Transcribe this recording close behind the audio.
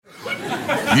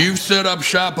You've set up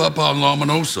shop up on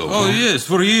Lominoso. Oh, yes,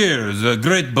 for years. A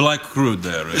great black crude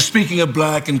there. Speaking of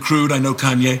black and crude, I know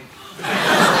Kanye.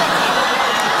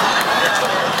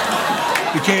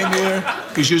 He came here.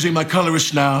 He's using my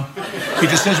colorist now. He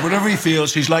just says whatever he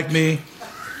feels. He's like me,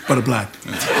 but a black.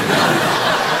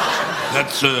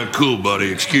 That's cool,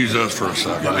 buddy. Excuse us for a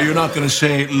second. You're not going to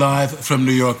say live from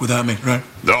New York without me, right?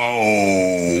 No,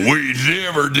 we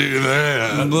never do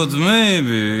that. But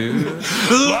maybe.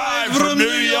 Live from New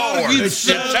York. It's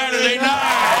Saturday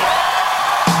night.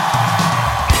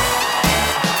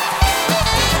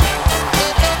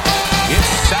 It's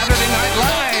Saturday Night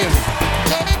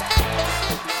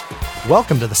Live.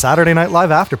 Welcome to the Saturday Night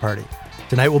Live After Party.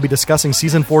 Tonight we'll be discussing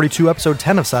Season 42, Episode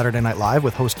 10 of Saturday Night Live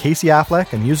with host Casey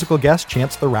Affleck and musical guest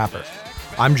Chance the Rapper.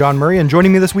 I'm John Murray, and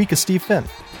joining me this week is Steve Finn.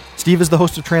 Steve is the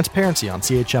host of Transparency on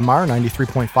CHMR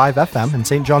 93.5 FM in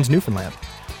St. John's, Newfoundland.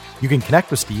 You can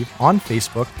connect with Steve on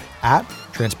Facebook at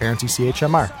Transparency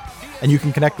CHMR, and you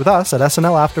can connect with us at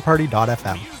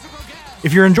snlafterparty.fm.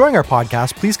 If you're enjoying our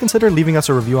podcast, please consider leaving us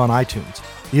a review on iTunes.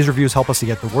 These reviews help us to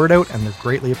get the word out, and they're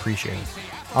greatly appreciated.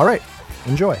 All right,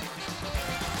 enjoy.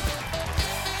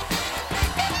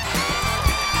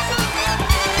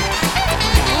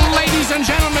 Ladies and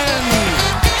gentlemen,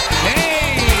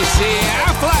 Casey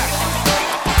Affleck.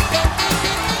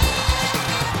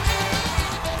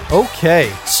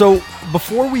 Okay, so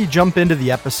before we jump into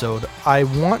the episode, I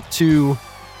want to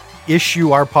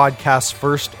issue our podcast's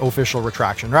first official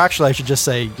retraction. Or actually, I should just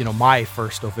say, my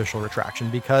first official retraction,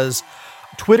 because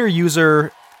Twitter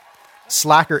user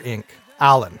Slacker Inc.,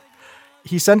 Alan,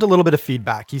 he sent a little bit of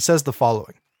feedback. He says the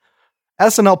following: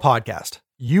 SNL podcast,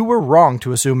 you were wrong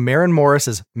to assume Maren Morris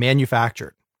is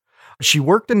manufactured. She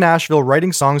worked in Nashville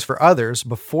writing songs for others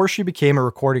before she became a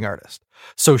recording artist.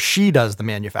 So she does the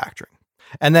manufacturing.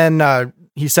 And then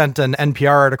he sent an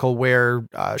NPR article where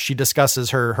she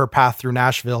discusses her path through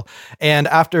Nashville. And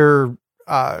after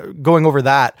going over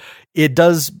that, it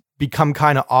does become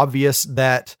kind of obvious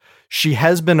that she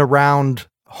has been around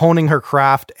honing her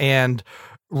craft and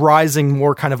rising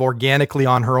more kind of organically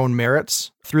on her own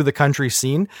merits through the country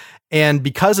scene. And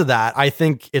because of that, I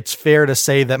think it's fair to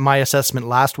say that my assessment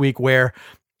last week, where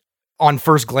on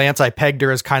first glance, I pegged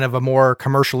her as kind of a more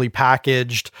commercially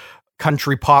packaged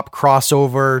country pop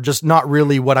crossover, just not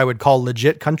really what I would call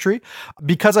legit country,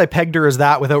 because I pegged her as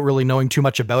that without really knowing too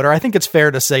much about her, I think it's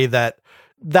fair to say that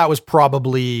that was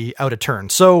probably out of turn.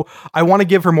 So I want to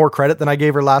give her more credit than I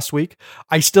gave her last week.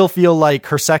 I still feel like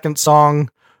her second song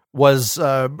was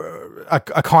a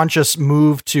conscious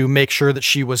move to make sure that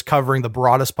she was covering the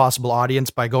broadest possible audience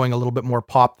by going a little bit more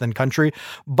pop than country.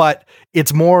 But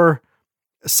it's more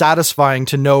satisfying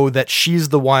to know that she's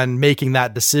the one making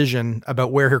that decision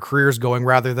about where her career is going,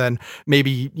 rather than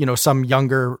maybe, some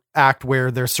younger act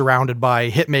where they're surrounded by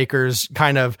hit makers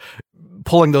kind of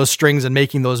pulling those strings and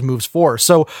making those moves for her.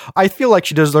 So I feel like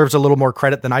she deserves a little more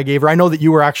credit than I gave her. I know that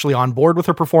you were actually on board with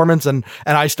her performance, and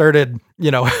I started,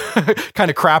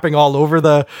 kind of crapping all over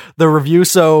the review.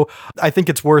 So I think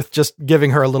it's worth just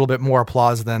giving her a little bit more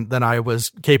applause than I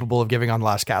was capable of giving on the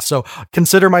last cast. So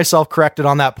consider myself corrected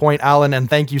on that point, Alan, and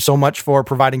thank you so much for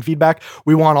providing feedback.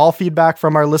 We want all feedback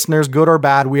from our listeners, good or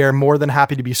bad. We are more than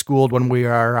happy to be schooled when we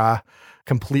are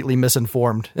completely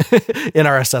misinformed in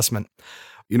our assessment.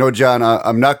 John,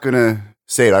 I'm not going to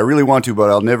say it. I really want to, but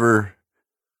I'll never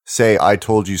say I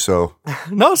told you so.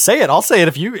 No, say it. I'll say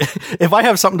it. If I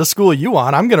have something to school you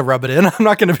on, I'm going to rub it in. I'm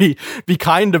not going to be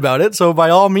kind about it. So by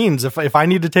all means, if I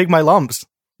need to take my lumps.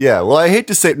 Yeah, well, I hate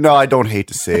to say it. No, I don't hate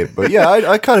to say it, but yeah,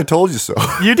 I kind of told you so.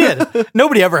 You did.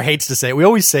 Nobody ever hates to say it. We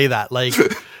always say that. Like,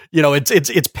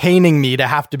 it's paining me to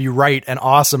have to be right and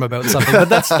awesome about something, but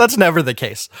that's never the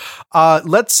case.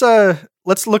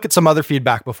 Let's look at some other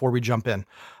feedback before we jump in.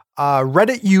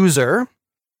 Reddit user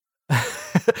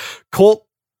Colt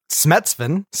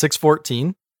Smetsvan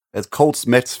 614. That's Colts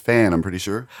Mets fan, I'm pretty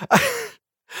sure.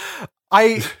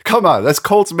 Come on, that's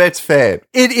Colts Mets fan.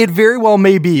 It very well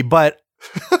may be, but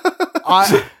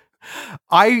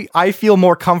I feel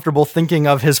more comfortable thinking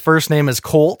of his first name as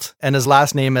Colt and his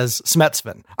last name as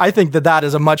Smetsvan. I think that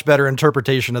is a much better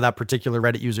interpretation of that particular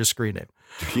Reddit user's screen name.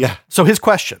 Yeah. So his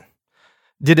question: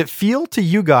 did it feel to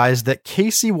you guys that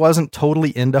Casey wasn't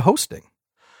totally into hosting?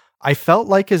 I felt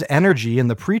like his energy in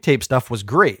the pre-tape stuff was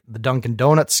great. The Dunkin'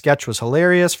 Donuts sketch was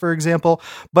hilarious, for example,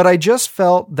 but I just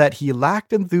felt that he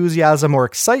lacked enthusiasm or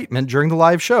excitement during the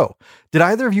live show. Did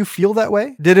either of you feel that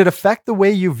way? Did it affect the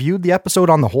way you viewed the episode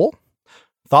on the whole?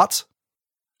 Thoughts?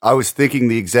 I was thinking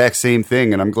the exact same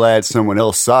thing, and I'm glad someone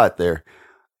else saw it there.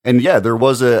 And yeah, there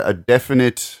was a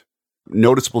definite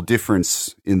noticeable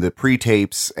difference in the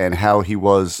pre-tapes and how he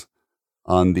was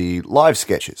on the live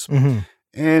sketches. Mm-hmm.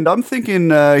 And I'm thinking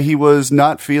he was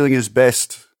not feeling his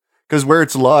best, because where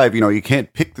it's live, you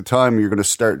can't pick the time you're going to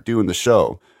start doing the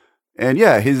show. And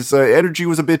yeah, his energy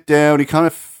was a bit down. He kind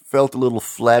of felt a little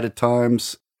flat at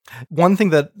times. One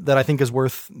thing that I think is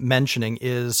worth mentioning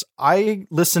is I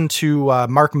listened to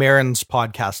Mark Maron's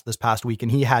podcast this past week,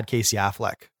 and he had Casey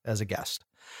Affleck as a guest.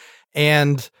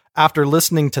 And after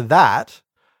listening to that,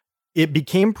 it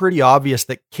became pretty obvious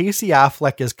that Casey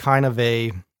Affleck is kind of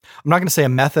I'm not going to say a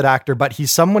method actor, but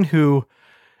he's someone who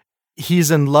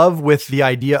he's in love with the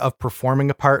idea of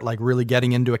performing a part, like really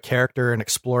getting into a character and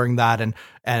exploring that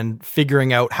and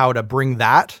figuring out how to bring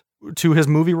that to his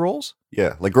movie roles.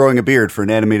 Yeah, like growing a beard for an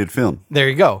animated film. There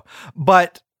you go.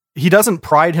 But he doesn't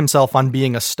pride himself on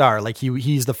being a star. Like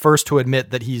he's the first to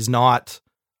admit that he's not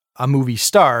a movie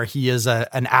star. He is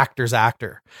an actor's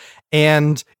actor.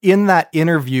 And in that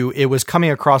interview, it was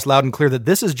coming across loud and clear that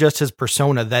this is just his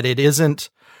persona, that it isn't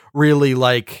really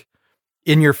like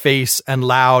in your face and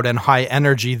loud and high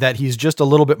energy, that he's just a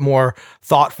little bit more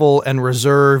thoughtful and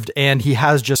reserved. And he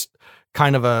has just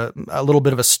kind of a little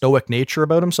bit of a stoic nature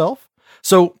about himself.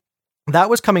 So that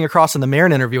was coming across in the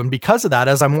Maron interview. And because of that,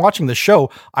 as I'm watching the show,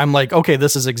 I'm like, okay,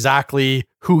 this is exactly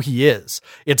who he is.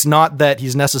 It's not that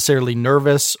he's necessarily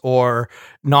nervous or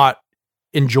not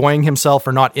enjoying himself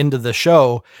or not into the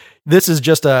show. This is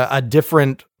just a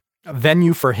different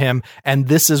venue for him. And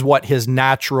this is what his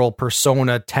natural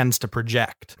persona tends to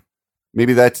project.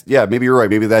 Maybe maybe you're right.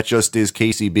 Maybe that just is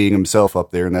Casey being himself up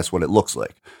there, and that's what it looks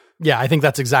like. Yeah, I think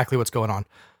that's exactly what's going on.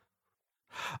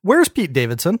 Where's Pete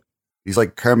Davidson? He's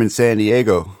like Carmen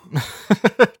Sandiego.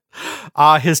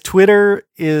 His Twitter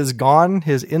is gone.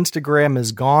 His Instagram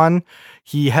is gone.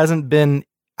 He hasn't been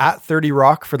at 30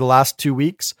 Rock for the last 2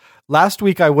 weeks. Last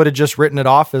week, I would have just written it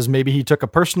off as maybe he took a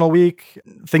personal week.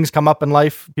 Things come up in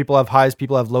life. People have highs,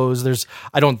 people have lows.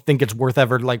 I don't think it's worth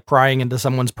ever like prying into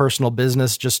someone's personal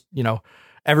business. Just,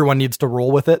 everyone needs to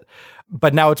roll with it.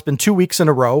 But now it's been 2 weeks in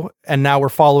a row, and now we're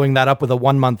following that up with a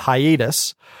 1 month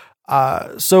hiatus.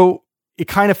 So it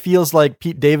kind of feels like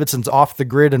Pete Davidson's off the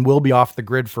grid and will be off the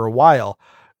grid for a while.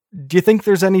 Do you think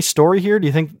there's any story here? Do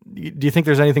you think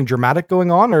there's anything dramatic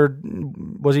going on, or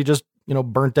was he just,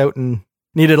 burnt out and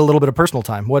needed a little bit of personal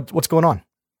time? What's going on?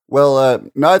 Well,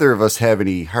 neither of us have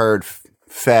any hard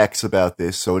facts about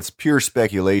this, so it's pure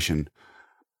speculation.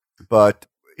 But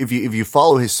if you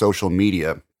follow his social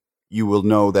media, you will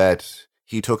know that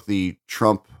he took the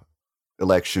Trump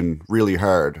election really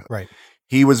hard. Right.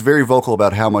 He was very vocal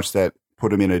about how much that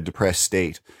put him in a depressed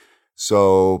state.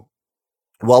 So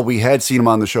while we had seen him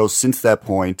on the show since that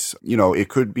point, it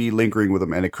could be lingering with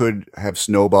him, and it could have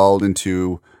snowballed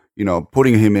into,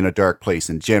 putting him in a dark place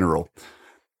in general.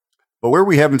 But where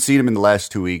we haven't seen him in the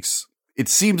last 2 weeks, it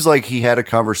seems like he had a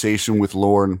conversation with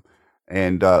Lorne,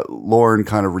 and Lorne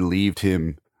kind of relieved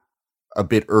him a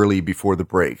bit early before the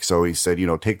break. So he said,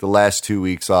 take the last 2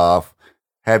 weeks off,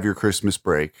 have your Christmas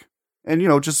break, and,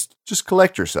 just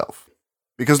collect yourself.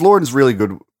 Because Lorne's really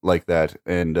good like that,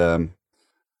 and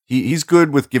he's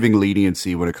good with giving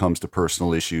leniency when it comes to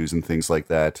personal issues and things like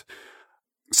that.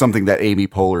 Something that Amy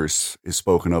Poehler is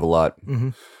spoken of a lot. Mm-hmm.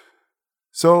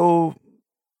 So,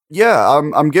 yeah,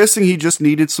 I'm guessing he just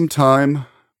needed some time.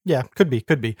 Yeah, could be.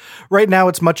 Right now,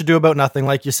 it's much ado about nothing.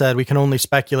 Like you said, we can only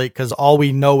speculate because all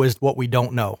we know is what we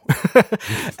don't know.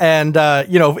 And,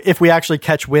 if we actually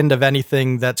catch wind of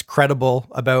anything that's credible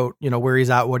about, where he's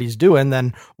at, what he's doing,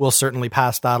 then we'll certainly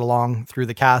pass that along through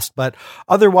the cast. But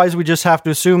otherwise, we just have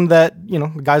to assume that,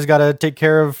 the guy's got to take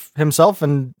care of himself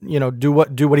and, do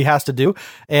what he has to do.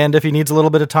 And if he needs a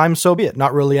little bit of time, so be it.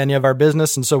 Not really any of our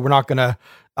business. And so we're not going to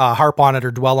harp on it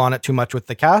or dwell on it too much with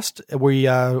the cast. We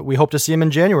hope to see him in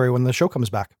January when the show comes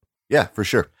back. Yeah, for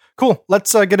sure. Cool.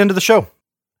 Let's get into the show.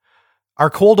 Our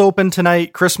cold open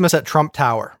tonight, Christmas at Trump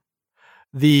Tower.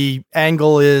 The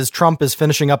angle is Trump is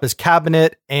finishing up his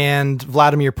cabinet, and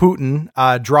Vladimir Putin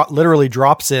literally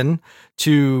drops in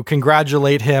to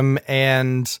congratulate him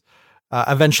and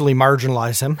eventually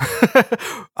marginalize him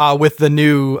with the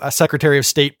new Secretary of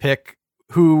State pick,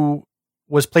 who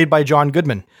was played by John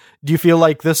Goodman. Do you feel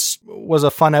like this was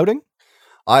a fun outing?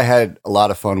 I had a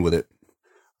lot of fun with it.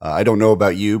 I don't know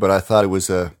about you, but I thought it was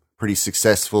a pretty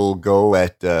successful go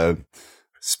at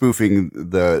spoofing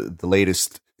the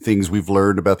latest things we've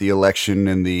learned about the election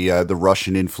and the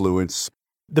Russian influence.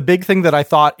 The big thing that I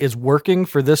thought is working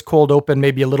for this cold open,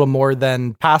 maybe a little more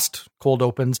than past cold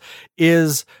opens,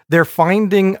 is they're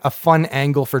finding a fun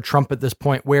angle for Trump at this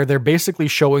point where they're basically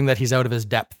showing that he's out of his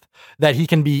depth, that he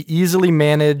can be easily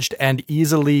managed and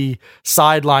easily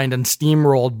sidelined and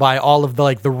steamrolled by all of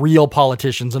the real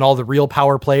politicians and all the real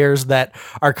power players that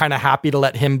are kind of happy to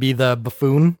let him be the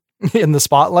buffoon in the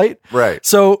spotlight. Right.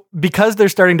 So because they're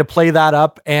starting to play that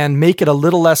up and make it a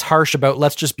little less harsh about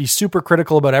let's just be super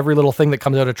critical about every little thing that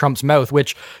comes out of Trump's mouth,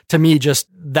 which to me just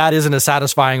that isn't as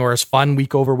satisfying or as fun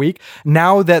week over week.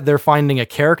 Now that they're finding a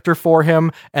character for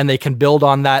him and they can build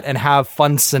on that and have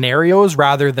fun scenarios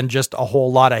rather than just a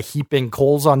whole lot of heaping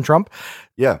coals on Trump.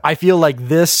 Yeah. I feel like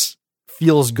this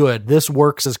feels good. This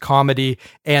works as comedy,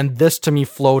 and this to me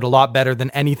flowed a lot better than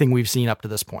anything we've seen up to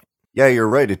this point. Yeah, you're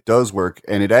right. It does work.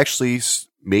 And it actually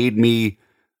made me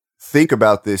think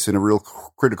about this in a real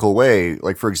critical way.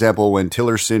 Like, for example, when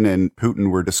Tillerson and Putin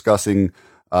were discussing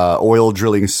oil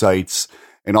drilling sites,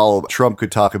 and all Trump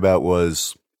could talk about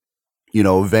was,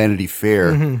 Vanity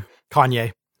Fair. Mm-hmm.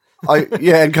 Kanye.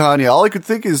 And Kanye. All I could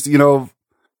think is,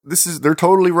 they're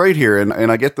totally right here.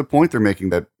 And I get the point they're making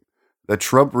that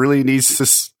Trump really needs to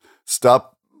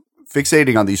stop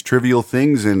fixating on these trivial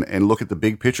things and look at the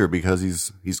big picture, because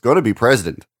he's going to be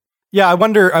president. Yeah, I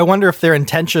wonder if their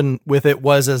intention with it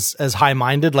was as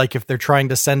high-minded, like if they're trying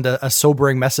to send a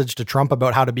sobering message to Trump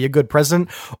about how to be a good president,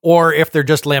 or if they're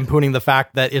just lampooning the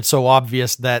fact that it's so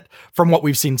obvious that from what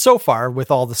we've seen so far with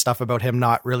all the stuff about him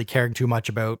not really caring too much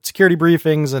about security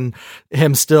briefings and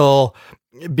him still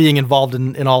being involved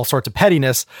in all sorts of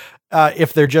pettiness,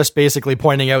 if they're just basically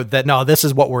pointing out that, no, this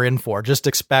is what we're in for. Just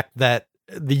expect that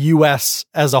the U.S.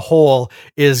 as a whole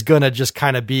is going to just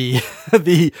kind of be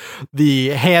the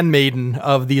handmaiden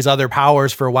of these other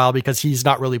powers for a while because he's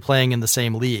not really playing in the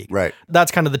same league. Right.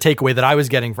 That's kind of the takeaway that I was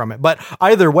getting from it. But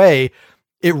either way,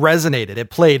 it resonated, it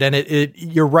played, and it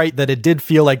you're right that it did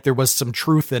feel like there was some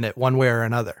truth in it one way or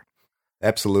another.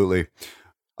 Absolutely.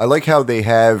 I like how they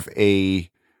have a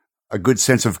good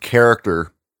sense of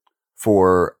character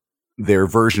for their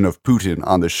version of Putin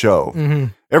on the show. Mm-hmm.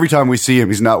 Every time we see him,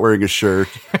 he's not wearing a shirt.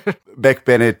 Beck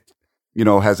Bennett,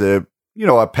 has a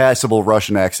passable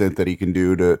Russian accent that he can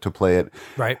do to play it.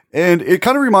 Right. And it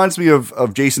kind of reminds me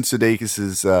of Jason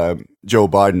Sudeikis's Joe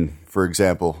Biden, for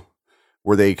example,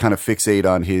 where they kind of fixate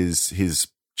on his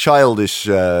childish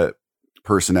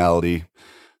personality.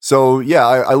 So yeah,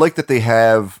 I like that they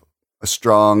have a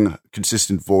strong,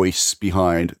 consistent voice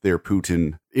behind their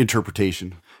Putin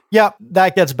interpretation. Yeah,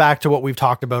 that gets back to what we've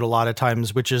talked about a lot of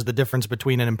times, which is the difference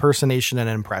between an impersonation and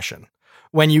an impression.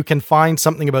 When you can find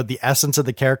something about the essence of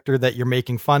the character that you're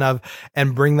making fun of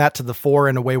and bring that to the fore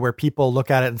in a way where people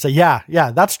look at it and say, yeah,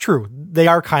 that's true. They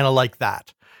are kind of like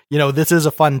that. This is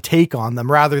a fun take on them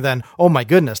rather than, oh my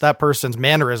goodness, that person's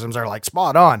mannerisms are like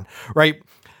spot on, right?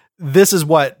 This is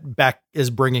what Beck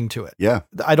is bringing to it. Yeah.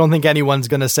 I don't think anyone's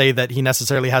going to say that he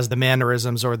necessarily has the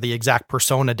mannerisms or the exact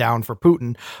persona down for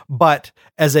Putin, but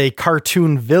as a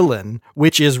cartoon villain,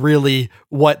 which is really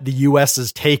what the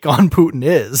US's take on Putin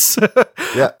is,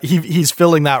 yeah, he's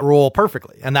filling that role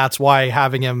perfectly. And that's why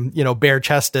having him, bare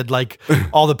chested, like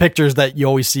all the pictures that you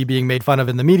always see being made fun of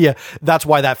in the media, that's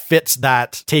why that fits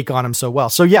that take on him so well.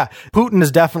 So yeah, Putin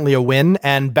is definitely a win,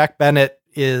 and Beck Bennett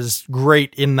is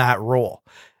great in that role.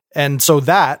 And so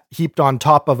that heaped on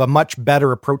top of a much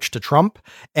better approach to Trump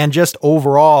and just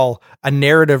overall a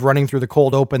narrative running through the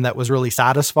cold open that was really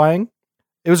satisfying.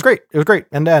 It was great. It was great.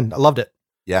 End to end. I loved it.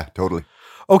 Yeah, totally.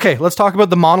 Okay, let's talk about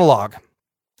the monologue.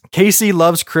 Casey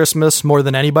loves Christmas more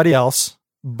than anybody else,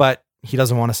 but he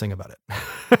doesn't want to sing about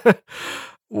it.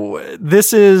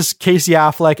 This is Casey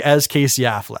Affleck as Casey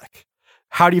Affleck.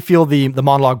 How do you feel the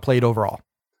monologue played overall?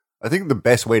 I think the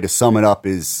best way to sum it up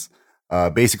is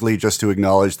basically just to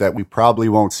acknowledge that we probably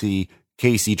won't see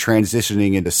Casey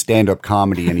transitioning into stand-up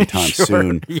comedy anytime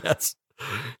soon. Yes.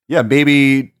 Yeah,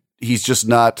 maybe he's just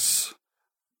not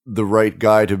the right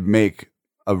guy to make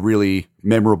a really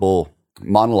memorable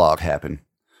monologue happen,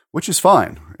 which is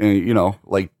fine. And,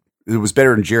 like it was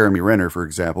better than Jeremy Renner, for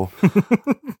example.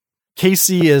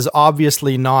 Casey is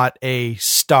obviously not a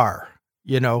star.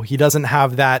 He doesn't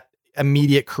have that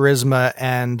immediate charisma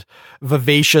and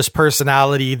vivacious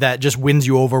personality that just wins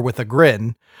you over with a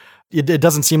grin. It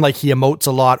doesn't seem like he emotes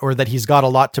a lot or that he's got a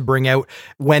lot to bring out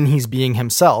when he's being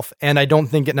himself. And I don't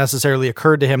think it necessarily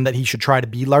occurred to him that he should try to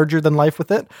be larger than life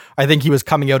with it. I think he was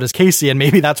coming out as Casey, and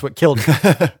maybe that's what killed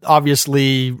him.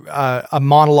 Obviously, a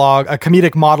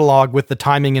comedic monologue with the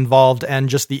timing involved and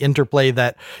just the interplay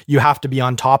that you have to be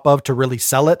on top of to really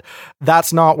sell it.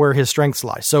 That's not where his strengths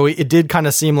lie. So it did kind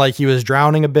of seem like he was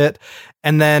drowning a bit.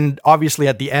 And then obviously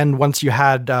at the end, once you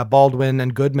had Baldwin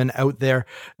and Goodman out there,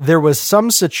 there was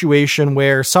some situation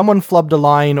where someone flubbed a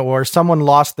line or someone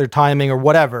lost their timing or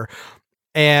whatever.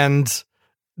 And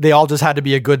they all just had to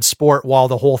be a good sport while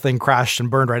the whole thing crashed and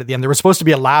burned right at the end. There was supposed to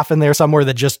be a laugh in there somewhere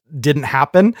that just didn't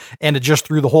happen. And it just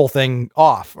threw the whole thing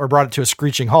off or brought it to a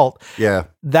screeching halt. Yeah.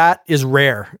 That is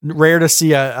rare to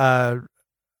see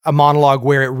a monologue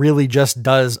where it really just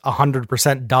does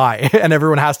 100% die and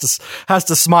everyone has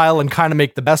to smile and kind of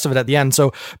make the best of it at the end.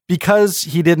 So because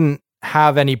he didn't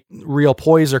have any real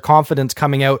poise or confidence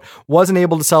coming out, wasn't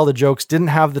able to sell the jokes, didn't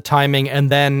have the timing, and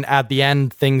then at the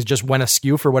end things just went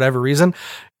askew for whatever reason,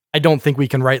 I don't think we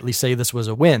can rightly say this was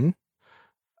a win.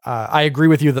 I agree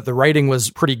with you that the writing was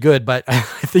pretty good, but I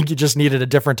think you just needed a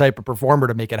different type of performer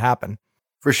to make it happen.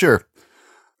 For sure.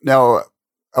 Now,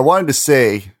 I wanted to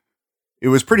say it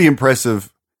was pretty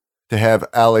impressive to have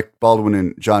Alec Baldwin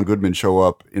and John Goodman show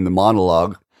up in the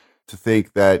monologue, to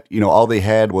think that, all they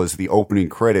had was the opening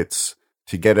credits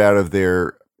to get out of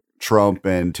their Trump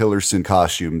and Tillerson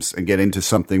costumes and get into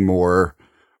something more,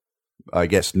 I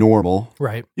guess, normal.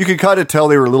 Right. You could kind of tell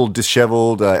they were a little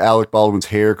disheveled. Alec Baldwin's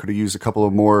hair could have used a couple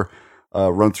of more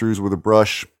run-throughs with a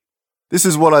brush. This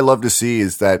is what I love to see,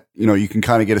 is that, you can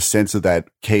kind of get a sense of that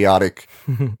chaotic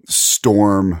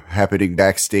storm happening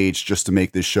backstage just to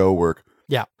make this show work.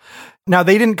 Yeah. Now,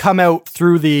 they didn't come out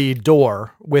through the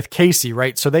door with Casey,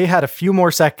 right? So they had a few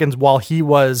more seconds while he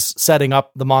was setting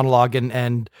up the monologue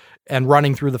and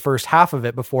running through the first half of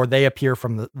it before they appear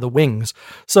from the wings.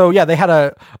 So yeah, they had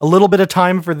a little bit of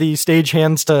time for the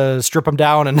stagehands to strip them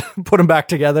down and put them back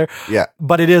together. Yeah.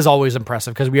 But it is always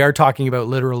impressive because we are talking about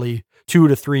literally 2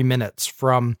 to 3 minutes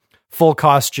from full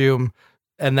costume,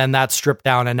 and then that's stripped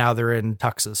down and now they're in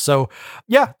tuxes. So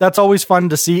yeah, that's always fun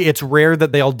to see. It's rare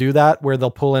that they'll do that, where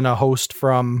they'll pull in a host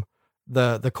from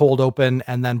the cold open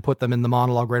and then put them in the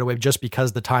monologue right away, just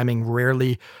because the timing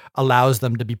rarely allows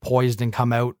them to be poised and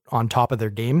come out on top of their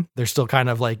game. They're still kind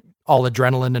of like all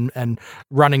adrenaline and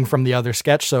running from the other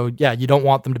sketch. So yeah, you don't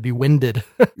want them to be winded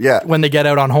when they get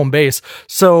out on home base.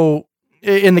 So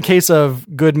in the case of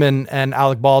Goodman and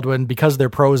Alec Baldwin, because they're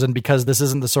pros and because this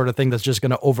isn't the sort of thing that's just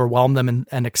going to overwhelm them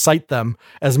and excite them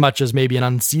as much as maybe an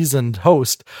unseasoned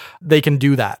host, they can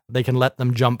do that. They can let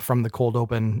them jump from the cold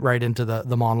open right into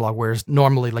the monologue, whereas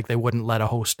normally like they wouldn't let a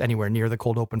host anywhere near the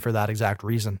cold open for that exact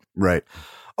reason. Right.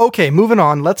 Okay, moving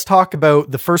on. Let's talk about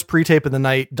the first pre-tape of the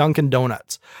night, Dunkin'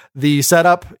 Donuts. The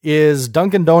setup is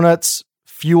Dunkin' Donuts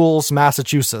fuels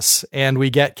Massachusetts, and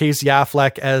we get Casey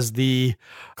Affleck as the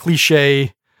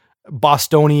cliche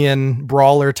Bostonian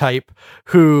brawler type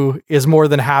who is more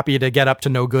than happy to get up to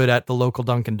no good at the local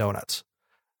Dunkin' Donuts.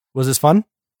 Was this fun?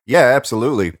 Yeah,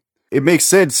 absolutely. It makes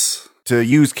sense to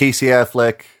use Casey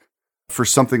Affleck for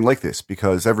something like this,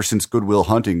 because ever since Good Will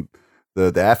Hunting,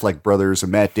 the Affleck brothers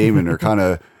and Matt Damon are kind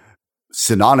of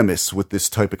synonymous with this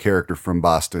type of character from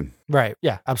Boston. Right.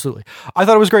 Yeah, absolutely. I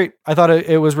thought it was great. I thought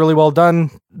it was really well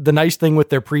done. The nice thing with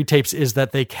their pre-tapes is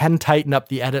that they can tighten up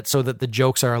the edit so that the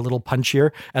jokes are a little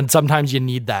punchier. And sometimes you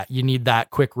need that. You need that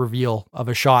quick reveal of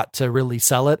a shot to really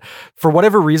sell it. For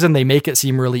whatever reason, they make it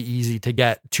seem really easy to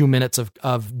get 2 minutes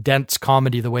of dense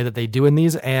comedy the way that they do in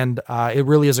these. And it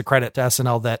really is a credit to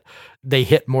SNL that they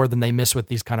hit more than they miss with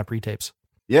these kind of pre-tapes.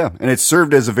 Yeah, and it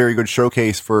served as a very good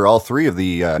showcase for all three of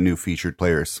the new featured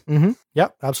players. Mm-hmm. Yeah,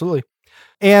 absolutely.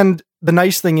 And the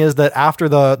nice thing is that after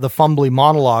the fumbly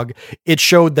monologue, it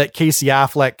showed that Casey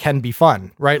Affleck can be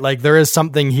fun, right? Like there is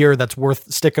something here that's worth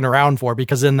sticking around for,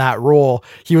 because in that role,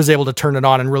 he was able to turn it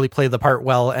on and really play the part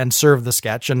well and serve the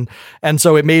sketch. And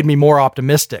so it made me more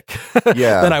optimistic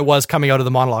than I was coming out of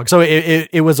the monologue. So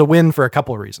it was a win for a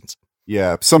couple of reasons.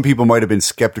 Yeah, some people might have been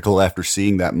skeptical after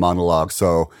seeing that monologue,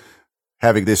 so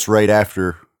having this right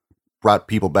after brought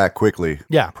people back quickly.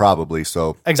 Yeah. Probably.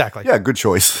 So exactly. Yeah. Good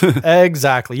choice.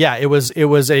 Exactly. Yeah. It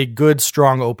was a good,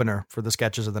 strong opener for the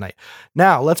sketches of the night.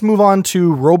 Now let's move on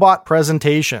to robot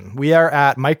presentation. We are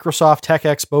at Microsoft Tech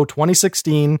Expo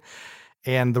 2016,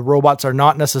 and the robots are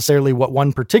not necessarily what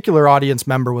one particular audience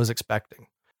member was expecting.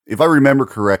 If I remember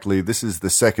correctly, this is the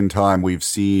second time we've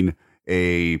seen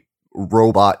a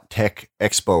robot tech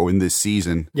expo in this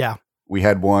season. Yeah. We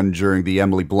had one during the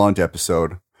Emily Blunt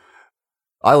episode.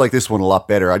 I like this one a lot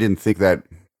better. I didn't think that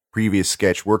previous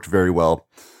sketch worked very well.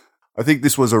 I think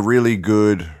this was a really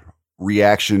good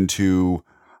reaction to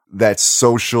that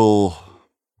social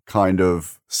kind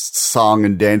of song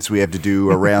and dance we have to do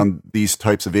around these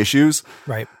types of issues.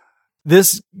 Right.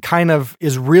 This kind of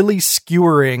is really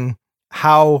skewering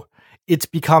how it's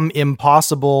become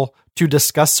impossible to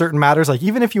discuss certain matters. Like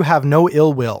even if you have no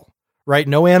ill will, right?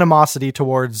 No animosity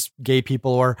towards gay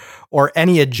people or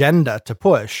any agenda to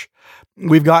push.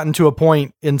 We've gotten to a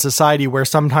point in society where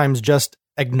sometimes just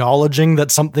acknowledging that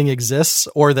something exists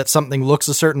or that something looks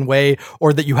a certain way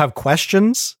or that you have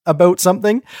questions about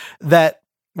something, that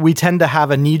we tend to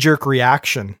have a knee-jerk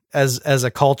reaction as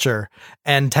a culture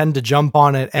and tend to jump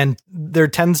on it, and there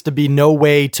tends to be no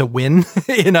way to win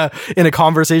in a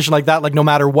conversation like that. Like, no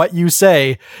matter what you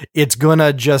say, it's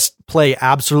gonna just play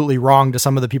absolutely wrong to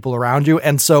some of the people around you.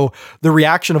 And so the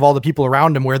reaction of all the people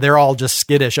around him, where they're all just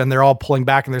skittish and they're all pulling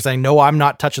back and they're saying, no, I'm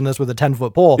not touching this with a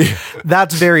 10-foot pole.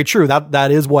 That's very true.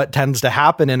 That is what tends to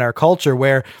happen in our culture,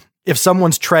 where if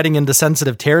someone's treading into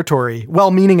sensitive territory,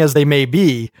 well-meaning as they may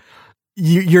be,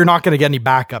 you're not going to get any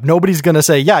backup. Nobody's going to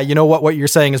say, yeah, you know what you're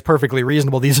saying is perfectly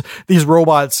reasonable. These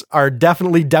robots are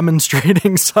definitely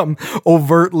demonstrating some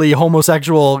overtly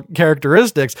homosexual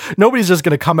characteristics. Nobody's just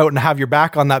going to come out and have your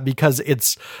back on that because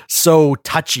it's so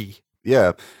touchy.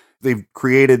 Yeah. They've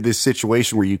created this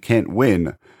situation where you can't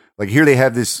win. Like, here they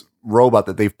have this robot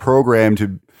that they've programmed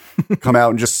to come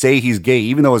out and just say he's gay,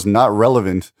 even though it's not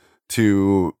relevant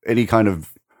to any kind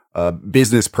of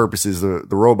business purposes the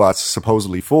robot's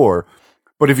supposedly for.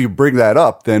 But if you bring that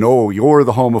up, then, oh, you're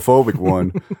the homophobic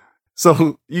one.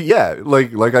 So, yeah,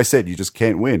 like I said, you just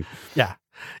can't win. Yeah.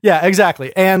 Yeah,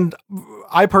 exactly. And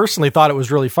I personally thought it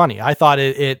was really funny. I thought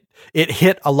it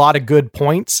hit a lot of good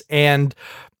points and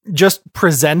just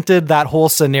presented that whole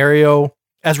scenario,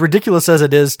 as ridiculous as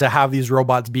it is to have these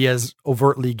robots be as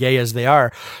overtly gay as they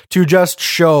are, to just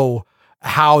show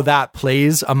how that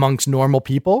plays amongst normal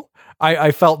people.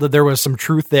 I felt that there was some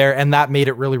truth there, and that made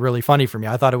it really, really funny for me.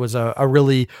 I thought it was a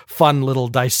really fun little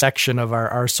dissection of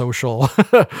our social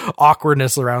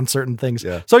awkwardness around certain things.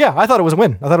 Yeah. So yeah, I thought it was a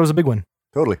win. I thought it was a big win.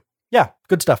 Totally. Yeah,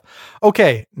 good stuff.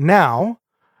 Okay, now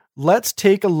let's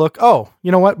take a look. Oh,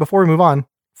 you know what? Before we move on,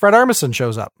 Fred Armisen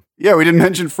shows up. Yeah, we didn't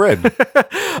mention Fred.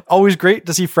 Always great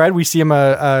to see Fred. We see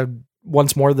him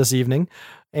once more this evening.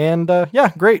 And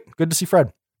yeah, great. Good to see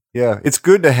Fred. Yeah, it's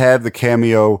good to have the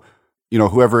cameo,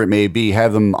 whoever it may be,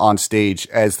 have them on stage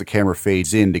as the camera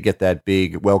fades in to get that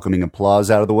big welcoming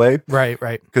applause out of the way. Right.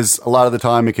 Because a lot of the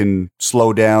time it can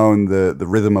slow down the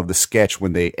rhythm of the sketch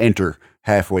when they enter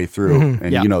halfway through. Mm-hmm.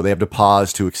 And, they have to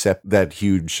pause to accept that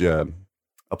huge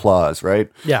applause, right?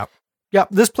 Yeah. Yeah,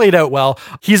 this played out well.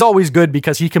 He's always good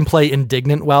because he can play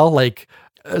indignant well, like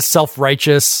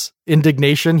self-righteous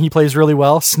indignation. He plays really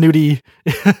well. Snooty,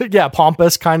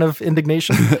 pompous kind of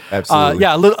indignation. Absolutely.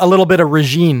 A little bit of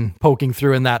Regine poking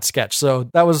through in that sketch. So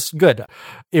that was good.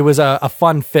 It was a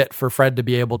fun fit for Fred to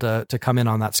be able to come in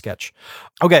on that sketch.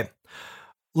 Okay,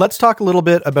 let's talk a little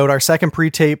bit about our second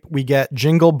pre-tape. We get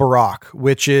Jingle Barack,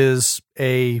 which is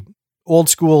a old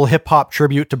school hip hop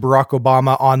tribute to Barack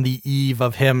Obama on the eve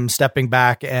of him stepping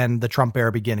back and the Trump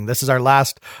era beginning. This is our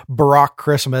last Barack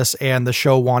Christmas, and the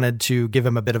show wanted to give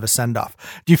him a bit of a send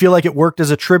off. Do you feel like it worked as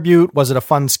a tribute? Was it a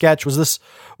fun sketch? Was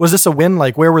this a win?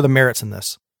 Like, where were the merits in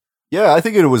this? Yeah, I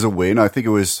think it was a win. I think it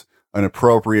was an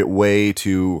appropriate way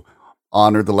to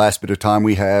honor the last bit of time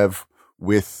we have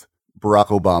with Barack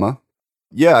Obama.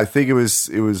 Yeah, I think it was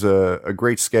a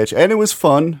great sketch, and it was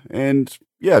fun, and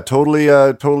yeah, totally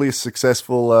a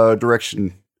successful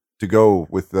direction to go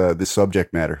with this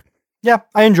subject matter. Yeah,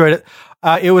 I enjoyed it.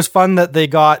 It was fun that they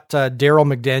got Daryl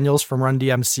McDaniels from Run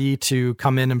DMC to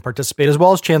come in and participate, as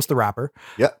well as Chance the Rapper.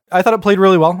 Yeah, I thought it played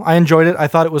really well. I enjoyed it. I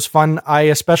thought it was fun. I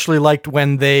especially liked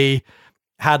when they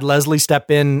had Leslie step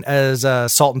in as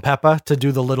Salt and Peppa to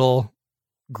do the little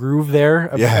groove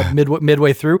there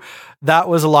midway through. That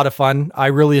was a lot of fun. I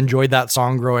really enjoyed that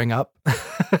song growing up.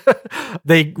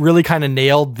 They really kind of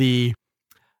nailed the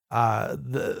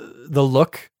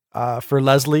look for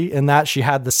Leslie in that. She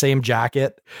had the same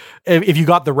jacket. If you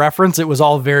got the reference, it was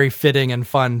all very fitting and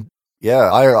fun. Yeah,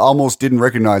 I almost didn't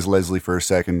recognize Leslie for a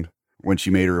second when she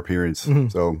made her appearance. Mm-hmm.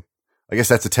 So I guess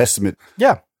that's a testament.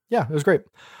 Yeah, it was great.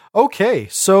 Okay,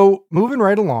 so moving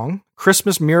right along,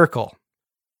 Christmas Miracle.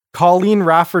 Colleen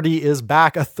Rafferty is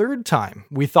back a third time.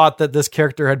 We thought that this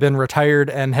character had been retired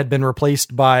and had been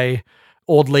replaced by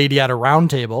old lady at a round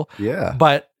table. Yeah.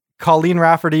 But Colleen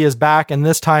Rafferty is back, and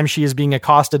this time she is being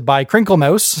accosted by Crinkle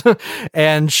Mouse,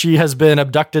 and she has been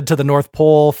abducted to the North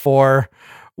Pole for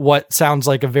what sounds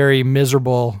like a very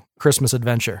miserable Christmas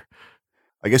adventure.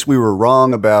 I guess we were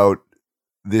wrong about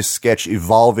this sketch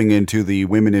evolving into the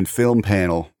Women in Film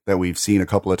panel that we've seen a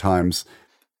couple of times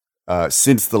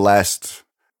since the last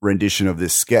rendition of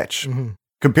this sketch. Mm-hmm.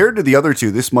 Compared to the other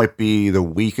two, this might be the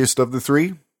weakest of the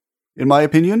three, in my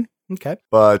opinion. Okay.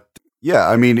 But yeah,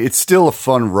 I mean, it's still a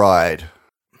fun ride.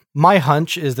 My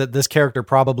hunch is that this character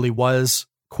probably was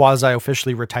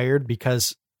quasi-officially retired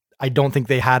because I don't think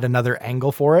they had another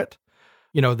angle for it.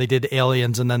 They did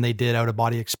Aliens and then they did Out of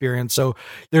Body Experience. So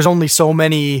there's only so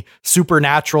many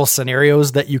supernatural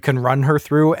scenarios that you can run her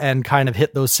through and kind of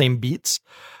hit those same beats.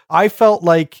 I felt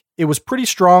like it was pretty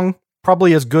strong,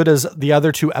 probably as good as the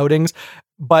other two outings,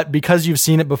 but because you've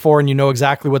seen it before and you know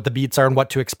exactly what the beats are and what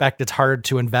to expect, it's hard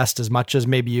to invest as much as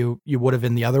maybe you would have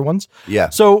in the other ones. Yeah.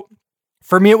 So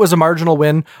for me, it was a marginal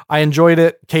win. I enjoyed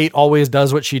it. Kate always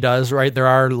does what she does, right? There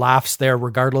are laughs there,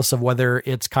 regardless of whether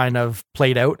it's kind of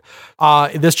played out.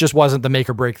 This just wasn't the make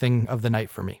or break thing of the night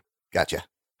for me. Gotcha.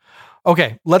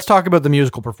 Okay, let's talk about the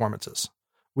musical performances.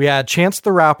 We had Chance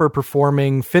the Rapper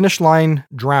performing Finish Line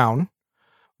Drown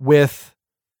with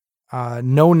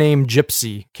No Name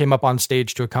Gypsy came up on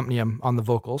stage to accompany him on the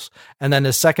vocals. And then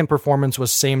his second performance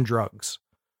was Same Drugs.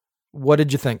 What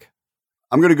did you think?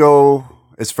 I'm going to go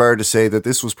as far to say that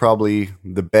this was probably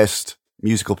the best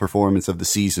musical performance of the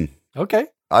season. Okay.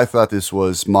 I thought this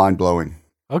was mind-blowing.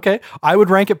 Okay. I would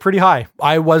rank it pretty high.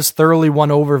 I was thoroughly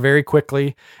won over very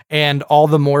quickly, and all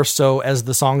the more so as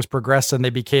the songs progressed and they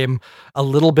became a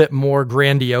little bit more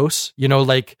grandiose. You know,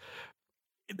 like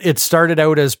it started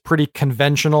out as pretty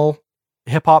conventional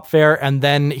hip hop fare, and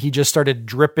then he just started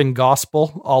dripping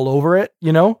gospel all over it,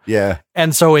 you know? Yeah.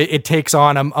 And so it takes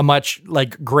on a much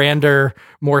like grander,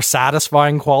 more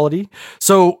satisfying quality.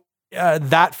 So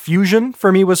that fusion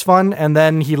for me was fun. And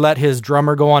then he let his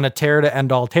drummer go on a tear to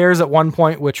end all tears at one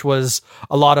point, which was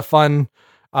a lot of fun.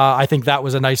 I think that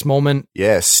was a nice moment.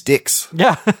 Yeah, Sticks.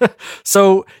 Yeah.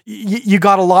 So you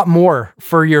got a lot more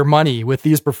for your money with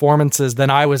these performances than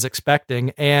I was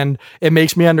expecting. And it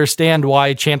makes me understand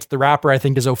why Chance the Rapper, I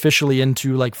think, is officially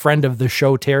into like friend of the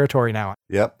show territory now.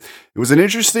 Yep. It was an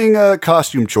interesting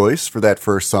costume choice for that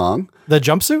first song. The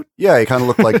jumpsuit? Yeah, he kind of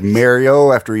looked like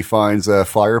Mario after he finds a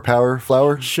firepower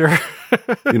flower. Sure.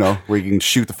 You know, where you can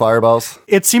shoot the fireballs.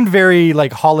 It seemed very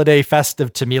like holiday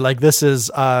festive to me. Like this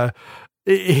is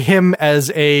him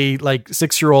as a like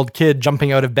 6-year-old kid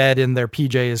jumping out of bed in their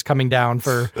PJs coming down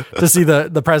to see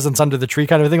the presents under the tree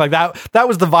kind of thing. Like that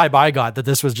was the vibe I got, that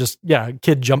this was just,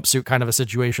 kid jumpsuit kind of a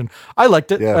situation. I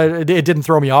liked it. Yeah. It didn't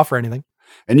throw me off or anything.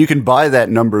 And you can buy that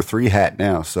number 3 hat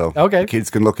now. So okay, kids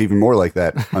can look even more like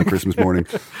that on Christmas morning.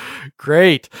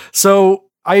 Great. So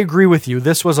I agree with you.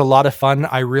 This was a lot of fun.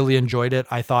 I really enjoyed it.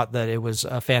 I thought that it was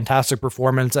a fantastic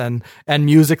performance, and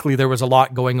musically there was a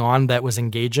lot going on that was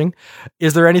engaging.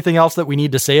 Is there anything else that we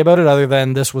need to say about it other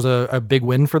than this was a big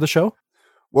win for the show?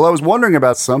 Well, I was wondering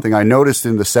about something I noticed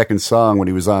in the second song when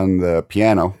he was on the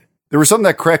piano. There was something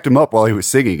that cracked him up while he was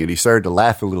singing, and he started to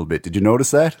laugh a little bit. Did you notice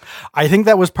that? I think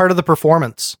that was part of the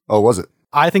performance. Oh, was it?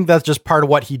 I think that's just part of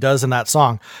what he does in that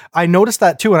song. I noticed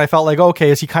that too, and I felt like,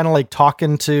 okay, is he kind of like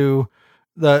talking to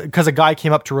because a guy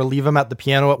came up to relieve him at the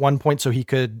piano at one point so he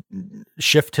could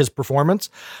shift his performance.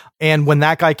 And when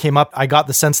that guy came up, I got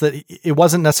the sense that it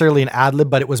wasn't necessarily an ad lib,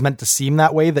 but it was meant to seem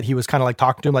that way, that he was kind of like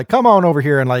talking to him, like, come on over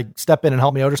here and like step in and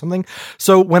help me out or something.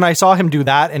 So when I saw him do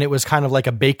that and it was kind of like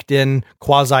a baked in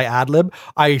quasi ad lib,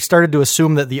 I started to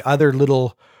assume that the other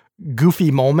little goofy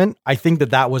moment, I think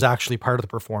that was actually part of the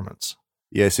performance.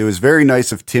 Yes, it was very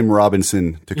nice of Tim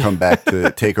Robinson to come back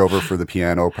to take over for the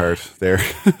piano part there.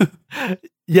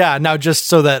 Yeah, now just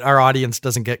so that our audience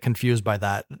doesn't get confused by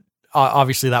that,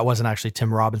 obviously that wasn't actually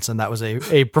Tim Robinson. That was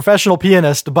a professional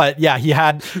pianist, but yeah, he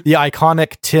had the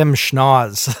iconic Tim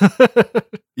schnoz.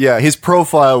 Yeah, his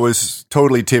profile was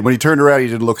totally Tim. When he turned around, he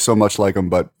didn't look so much like him,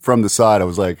 but from the side, I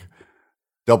was like,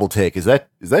 double take. Is that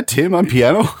Tim on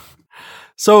piano?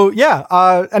 So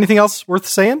yeah, anything else worth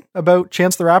saying about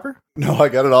Chance the Rapper? No, I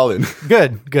got it all in.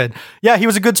 Good. Yeah, he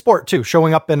was a good sport too,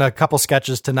 showing up in a couple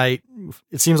sketches tonight.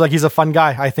 It seems like he's a fun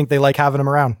guy. I think they like having him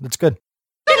around. That's good.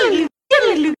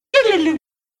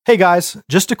 Hey guys,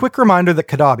 just a quick reminder that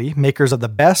Kadabi, makers of the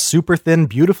best super thin,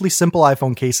 beautifully simple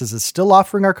iPhone cases, is still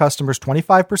offering our customers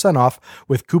 25% off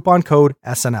with coupon code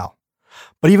SNL.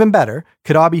 But even better,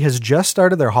 Kadabi has just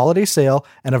started their holiday sale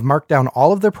and have marked down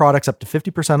all of their products up to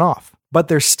 50% off. But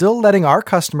they're still letting our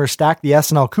customers stack the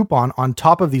SNL coupon on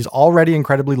top of these already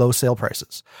incredibly low sale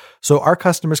prices. So our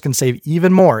customers can save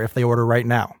even more if they order right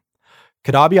now.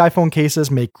 Kadabi iPhone cases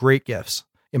make great gifts.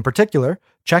 In particular,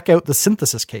 check out the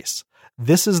Synthesis case.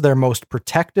 This is their most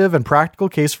protective and practical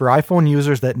case for iPhone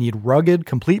users that need rugged,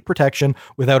 complete protection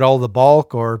without all the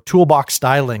bulk or toolbox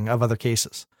styling of other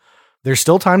cases. There's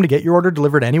still time to get your order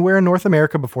delivered anywhere in North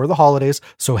America before the holidays,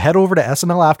 so head over to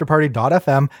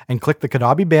snlafterparty.fm and click the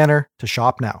Kadabi banner to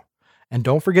shop now. And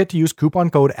don't forget to use coupon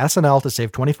code SNL to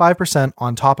save 25%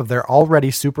 on top of their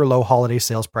already super low holiday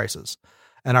sales prices.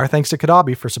 And our thanks to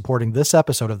Kadabi for supporting this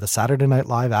episode of the Saturday Night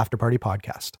Live After Party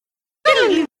podcast.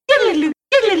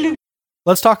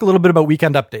 Let's talk a little bit about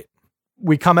Weekend Update.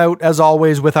 We come out, as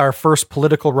always, with our first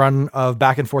political run of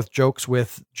back and forth jokes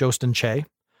with Jost and Che.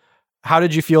 How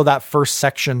did you feel that first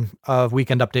section of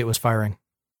Weekend Update was firing?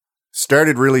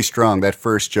 Started really strong. That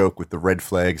first joke with the red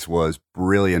flags was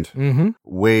brilliant. Mm-hmm.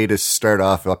 Way to start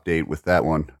off Update with that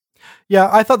one. Yeah,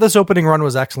 I thought this opening run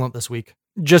was excellent this week.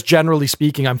 Just generally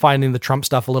speaking, I'm finding the Trump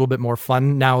stuff a little bit more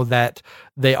fun now that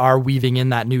they are weaving in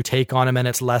that new take on him, and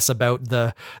it's less about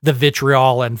the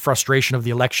vitriol and frustration of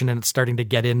the election, and it's starting to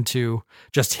get into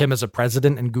just him as a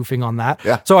president and goofing on that.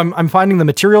 Yeah. So I'm finding the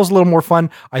materials a little more fun.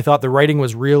 I thought the writing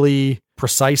was really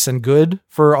precise and good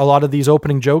for a lot of these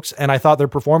opening jokes, and I thought their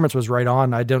performance was right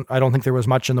on. I don't think there was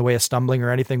much in the way of stumbling or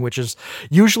anything, which is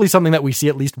usually something that we see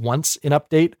at least once in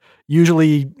Update.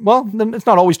 Usually, well, it's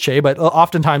not always Che, but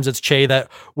oftentimes it's Che that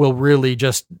will really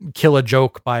just kill a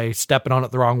joke by stepping on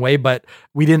it the wrong way, but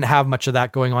we didn't have much of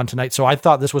that going on tonight, so I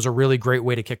thought this was a really great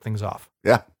way to kick things off.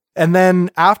 Yeah. And then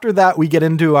after that, we get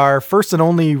into our first and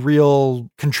only real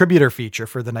contributor feature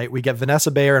for the night. We get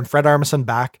Vanessa Bayer and Fred Armisen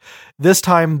back. This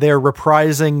time they're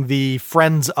reprising the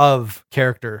Friends of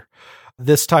character.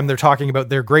 This time they're talking about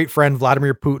their great friend,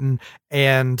 Vladimir Putin,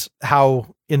 and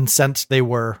how incensed they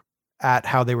were at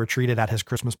how they were treated at his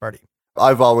Christmas party.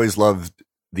 I've always loved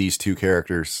these two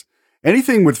characters.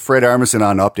 Anything with Fred Armisen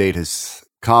on Update is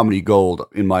comedy gold,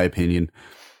 in my opinion.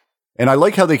 And I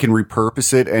like how they can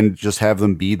repurpose it and just have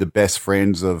them be the best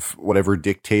friends of whatever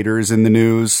dictators in the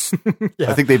news.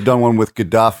 Yeah. I think they've done one with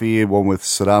Gaddafi, one with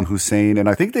Saddam Hussein, and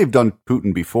I think they've done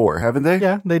Putin before, haven't they?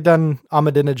 Yeah, they've done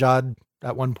Ahmadinejad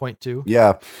at one point too.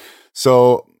 Yeah.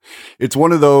 So it's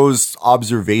one of those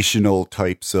observational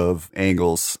types of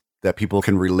angles that people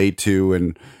can relate to,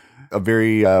 and a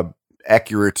very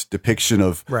accurate depiction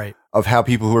of Right. of how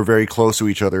people who are very close to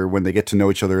each other, when they get to know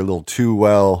each other a little too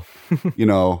well, you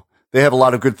know, they have a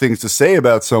lot of good things to say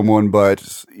about someone,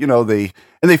 but you know, they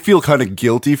feel kind of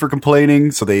guilty for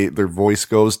complaining, so their voice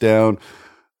goes down.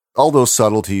 All those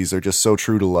subtleties are just so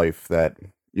true to life that,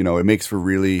 you know, it makes for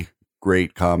really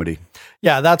great comedy.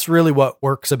 Yeah, that's really what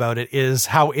works about it, is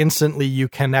how instantly you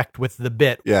connect with the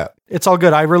bit. Yeah. It's all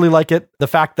good. I really like it. The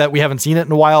fact that we haven't seen it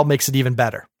in a while makes it even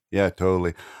better. Yeah,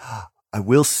 totally. I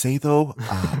will say though,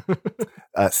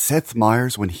 Seth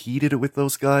Meyers, when he did it with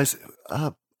those guys,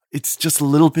 it's just a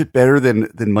little bit better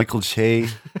than Michael Che.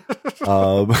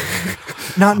 Not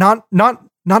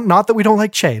that we don't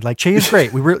like Che. Like, Che is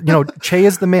great. Che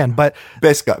is the man. But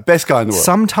best guy in the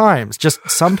world.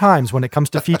 Sometimes when it comes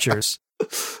to features,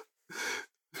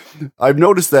 I've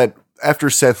noticed that after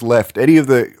Seth left, any of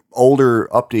the older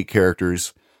Update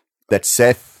characters that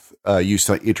Seth used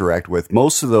to interact with,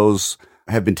 most of those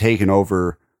have been taken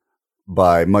over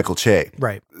by Michael Che.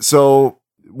 Right. So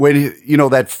when, you know,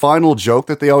 that final joke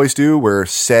that they always do where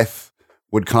Seth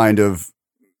would kind of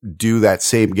do that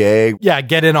same gag. Yeah,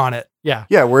 get in on it. Yeah.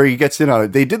 Yeah, where he gets in on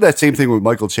it. They did that same thing with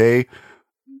Michael Che,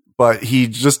 but he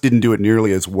just didn't do it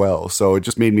nearly as well. So it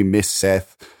just made me miss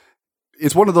Seth.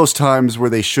 It's one of those times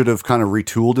where they should have kind of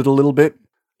retooled it a little bit.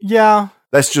 Yeah.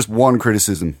 That's just one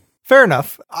criticism. Fair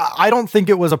enough. I don't think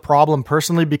it was a problem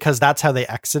personally, because that's how they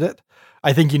exit it.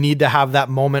 I think you need to have that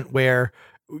moment where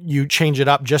you change it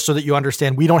up just so that you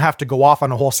understand we don't have to go off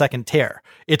on a whole second tear.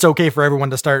 It's okay for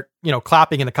everyone to start,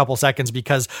 clapping in a couple seconds,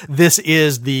 because this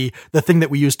is the thing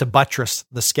that we use to buttress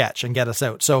the sketch and get us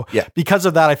out. So yeah, because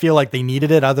of that, I feel like they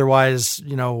needed it. Otherwise,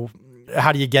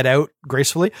 how do you get out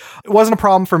gracefully? It wasn't a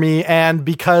problem for me. And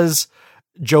because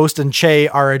Jost and Che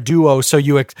are a duo, so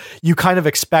you kind of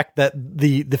expect that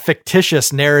the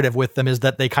fictitious narrative with them is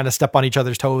that they kind of step on each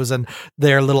other's toes and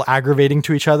they're a little aggravating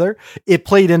to each other. It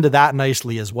played into that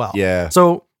nicely as well. Yeah.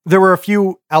 So there were a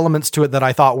few elements to it that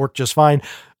I thought worked just fine.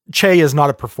 Che is not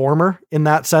a performer in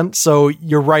that sense, so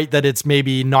you're right that it's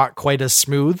maybe not quite as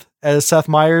smooth as Seth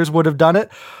Meyers would have done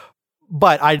it,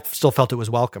 but I still felt it was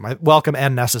welcome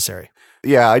and necessary.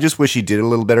 Yeah, I just wish he did it a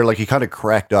little better. Like, he kind of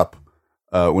cracked up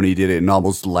when he did it and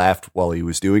almost laughed while he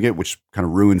was doing it, which kind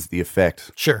of ruins the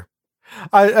effect. Sure.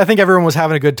 I think everyone was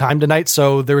having a good time tonight,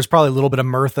 so there was probably a little bit of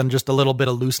mirth and just a little bit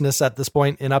of looseness at this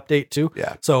point in Update too.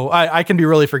 Yeah. So I can be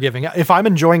really forgiving. If I'm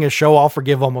enjoying a show, I'll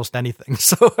forgive almost anything.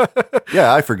 So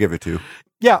yeah, I forgive it too.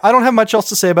 Yeah, I don't have much else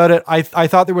to say about it. I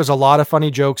thought there was a lot of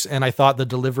funny jokes, and I thought the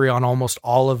delivery on almost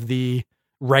all of the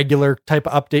regular type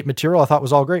of Update material I thought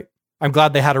was all great. I'm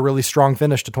glad they had a really strong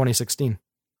finish to 2016.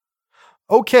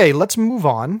 Okay, let's move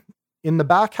on. In the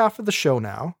back half of the show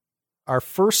now, our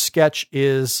first sketch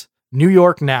is New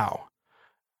York Now,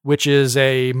 which is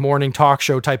a morning talk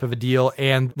show type of a deal.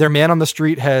 And their man on the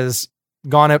street has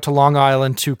gone out to Long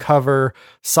Island to cover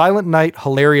Silent Night,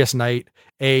 Hilarious Night,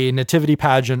 a nativity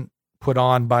pageant put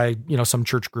on by, some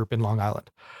church group in Long Island.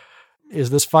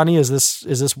 Is this funny? Is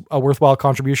this a worthwhile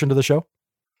contribution to the show?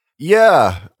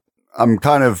 Yeah, I'm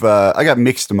kind of, I got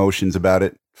mixed emotions about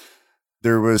it.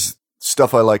 There was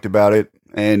stuff I liked about it,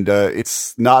 and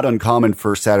it's not uncommon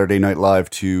for Saturday Night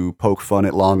Live to poke fun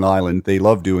at Long Island. They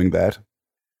love doing that.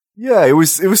 Yeah, it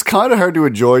was kind of hard to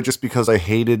enjoy just because I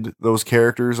hated those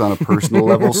characters on a personal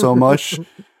level so much.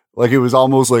 Like it was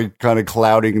almost like kind of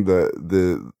clouding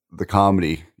the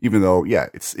comedy, even though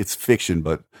it's fiction,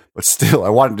 but still I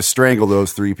wanted to strangle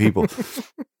those three people.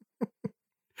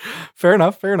 Fair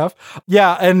enough.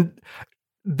 Yeah, and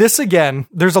this again,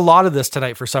 there's a lot of this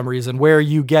tonight for some reason where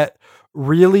you get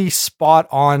really spot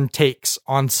on takes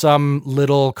on some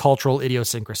little cultural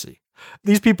idiosyncrasy.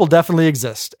 These people definitely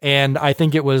exist, and I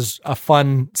think it was a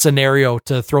fun scenario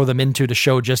to throw them into to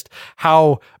show just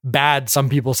how bad some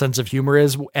people's sense of humor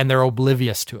is, and they're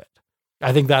oblivious to it.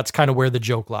 I think that's kind of where the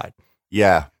joke lied.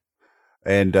 Yeah,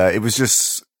 and it was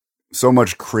just so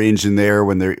much cringe in there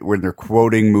when they're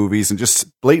quoting movies and just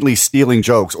blatantly stealing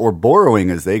jokes or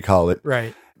borrowing, as they call it.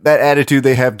 Right. That attitude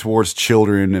they have towards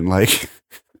children and like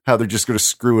how they're just going to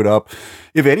screw it up.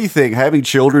 If anything, having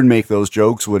children make those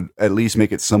jokes would at least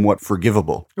make it somewhat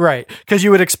forgivable. Right. Because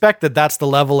you would expect that that's the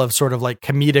level of sort of like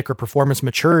comedic or performance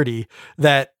maturity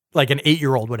that like an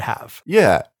 8-year-old would have.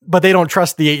 Yeah. But they don't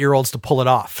trust the 8-year-olds to pull it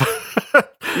off.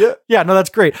 Yeah. Yeah, no, that's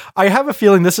great. I have a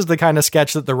feeling this is the kind of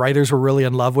sketch that the writers were really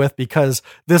in love with because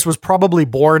this was probably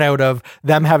born out of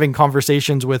them having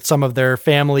conversations with some of their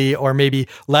family or maybe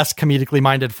less comedically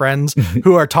minded friends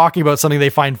who are talking about something they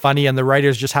find funny, and the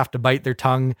writers just have to bite their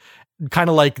tongue. Kind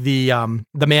of like the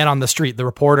man on the street. The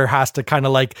reporter has to kind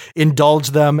of like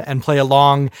indulge them and play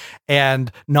along and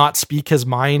not speak his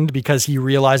mind because he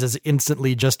realizes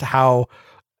instantly just how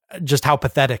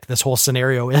pathetic this whole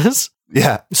scenario is.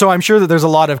 Yeah. So I'm sure that there's a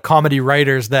lot of comedy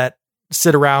writers that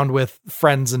sit around with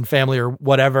friends and family or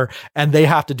whatever, and they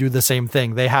have to do the same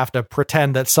thing. They have to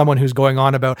pretend that someone who's going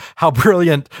on about how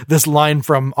brilliant this line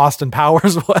from Austin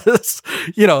Powers was,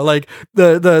 you know, like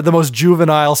the most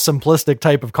juvenile, simplistic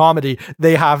type of comedy.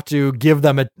 They have to give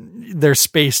them their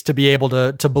space to be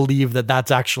able to believe that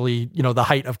that's actually, you know, the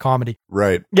height of comedy.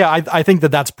 Right. Yeah. I think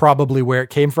that that's probably where it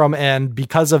came from. And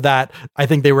because of that, I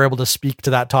think they were able to speak to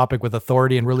that topic with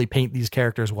authority and really paint these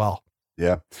characters well.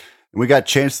 Yeah. We got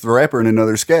Chance the Rapper in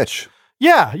another sketch.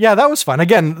 Yeah, that was fun.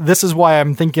 Again, this is why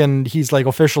I'm thinking he's like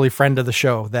officially friend of the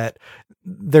show, that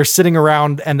they're sitting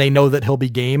around and they know that he'll be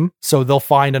game. So they'll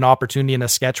find an opportunity in a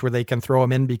sketch where they can throw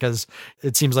him in because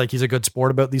it seems like he's a good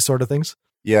sport about these sort of things.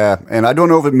 Yeah. And I don't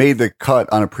know if it made the cut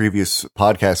on a previous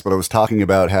podcast, but I was talking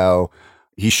about how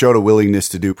he showed a willingness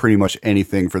to do pretty much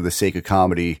anything for the sake of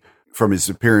comedy from his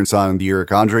appearance on the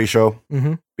Eric Andre show.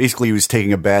 Mm-hmm. Basically, he was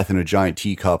taking a bath in a giant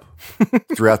teacup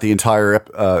throughout the entire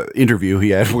interview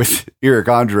he had with Eric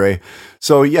Andre.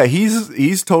 So yeah,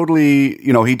 he's totally,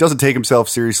 you know, he doesn't take himself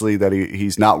seriously, that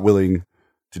he's not willing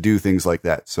to do things like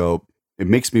that. So it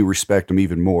makes me respect him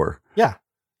even more. Yeah.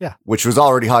 Which was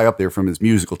already high up there from his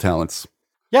musical talents.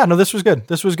 Yeah, no, this was good.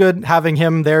 This was good. Having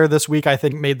him there this week, I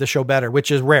think, made the show better,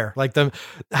 which is rare. Like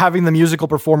having the musical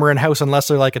performer in house, unless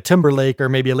they're like a Timberlake or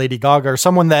maybe a Lady Gaga or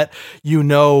someone that you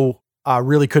know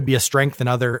really could be a strength in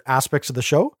other aspects of the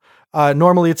show.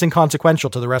 Normally, it's inconsequential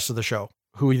to the rest of the show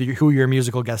who your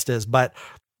musical guest is, but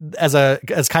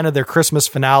as kind of their Christmas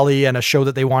finale and a show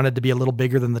that they wanted to be a little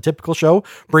bigger than the typical show,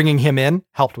 bringing him in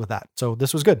helped with that. So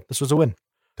this was good. This was a win.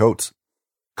 Totes.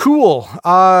 Cool.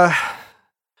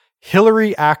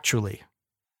 Hillary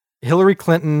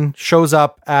Clinton shows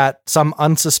up at some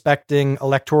unsuspecting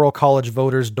Electoral College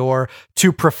voter's door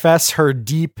to profess her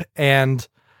deep and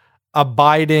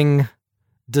abiding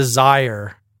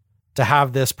desire to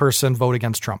have this person vote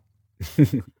against Trump.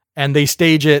 And they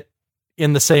stage it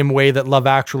in the same way that Love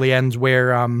Actually ends,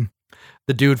 where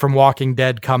the dude from Walking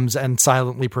Dead comes and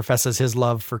silently professes his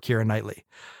love for Keira Knightley.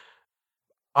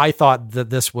 I thought that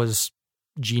this was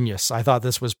genius. I thought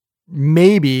this was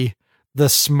maybe the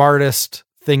smartest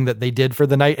thing that they did for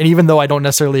the night. And even though I don't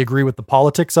necessarily agree with the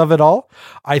politics of it all,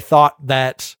 I thought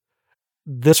that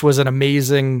this was an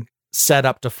amazing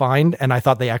setup to find, and I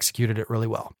thought they executed it really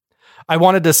well. I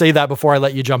wanted to say that before I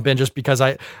let you jump in, just because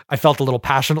I felt a little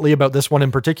passionately about this one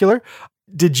in particular.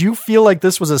 Did you feel like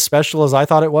this was as special as I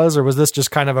thought it was, or was this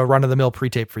just kind of a run-of-the-mill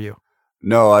pre-tape for you?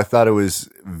 No, I thought it was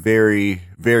very,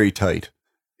 very tight.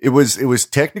 It was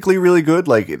technically really good.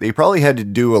 Like, they probably had to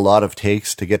do a lot of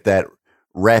takes to get that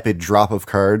rapid drop of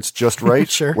cards just right.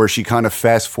 Sure. Where she kind of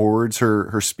fast forwards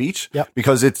her speech. Yep.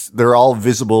 Because they're all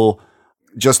visible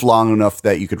just long enough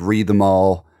that you could read them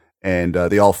all, and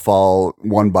they all fall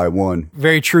one by one.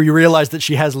 Very true. You realize that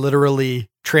she has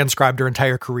literally transcribed her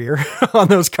entire career on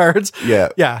those cards. Yeah.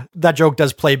 Yeah. That joke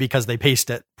does play because they paste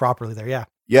it properly there. Yeah.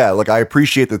 Yeah. Like, I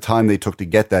appreciate the time they took to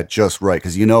get that just right,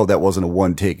 because that wasn't a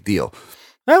one take deal.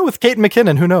 Well, with Kate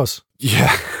McKinnon, who knows?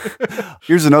 Yeah.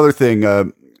 Here's another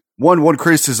thing. One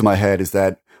criticism I had is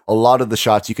that a lot of the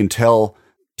shots, you can tell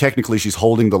technically she's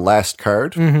holding the last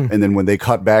card. Mm-hmm. And then when they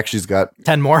cut back, she's got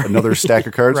 10 more. another stack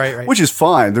of cards, Right. which is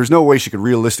fine. There's no way she could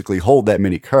realistically hold that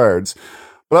many cards.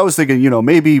 But I was thinking,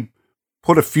 maybe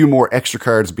put a few more extra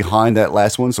cards behind that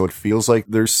last one so it feels like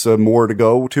there's more to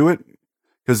go to it.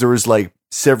 Because there was like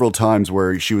several times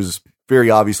where she was very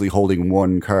obviously holding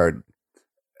one card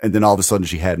and then all of a sudden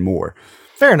she had more.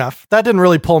 Fair enough. That didn't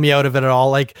really pull me out of it at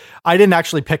all. Like, I didn't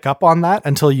actually pick up on that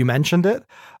until you mentioned it.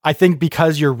 I think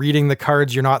because you're reading the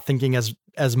cards, you're not thinking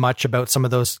as much about some of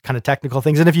those kind of technical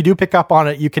things. And if you do pick up on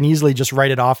it, you can easily just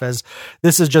write it off as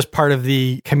this is just part of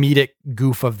the comedic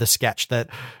goof of the sketch, that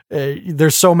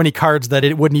there's so many cards that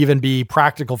it wouldn't even be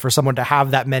practical for someone to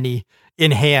have that many in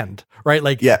hand, right?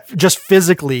 Like, just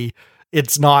physically,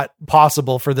 it's not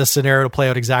possible for this scenario to play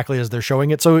out exactly as they're showing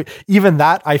it. So even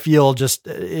that, I feel just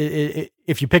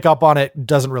if you pick up on it,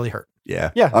 doesn't really hurt.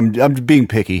 Yeah. Yeah. I'm being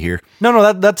picky here.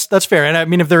 No, that's fair. And I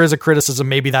mean, if there is a criticism,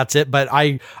 maybe that's it. But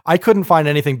I couldn't find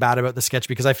anything bad about the sketch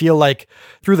because I feel like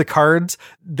through the cards,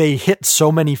 they hit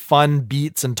so many fun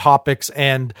beats and topics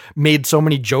and made so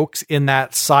many jokes in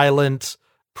that silent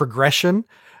progression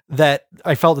that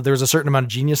I felt that there was a certain amount of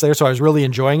genius there. So I was really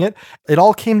enjoying it. It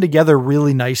all came together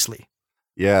really nicely.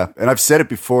 Yeah. And I've said it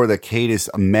before that Kate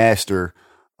is a master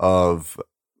of,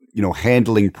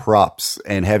 handling props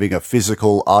and having a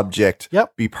physical object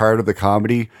be part of the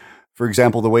comedy. For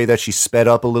example, the way that she sped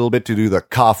up a little bit to do the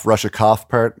cough, Russia cough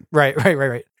part. Right.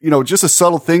 Just a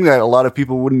subtle thing that a lot of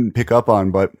people wouldn't pick up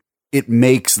on, but it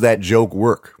makes that joke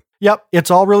work. Yep.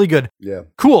 It's all really good. Yeah.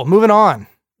 Cool. Moving on.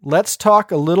 Let's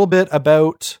talk a little bit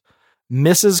about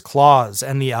Mrs. Claus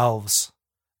and the elves.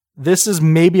 This is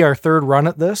maybe our third run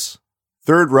at this.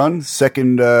 Third run,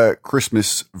 second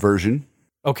Christmas version.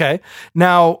 Okay.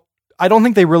 Now, I don't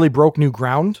think they really broke new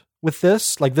ground with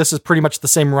this. Like, this is pretty much the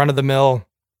same run of the mill.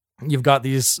 You've got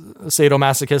these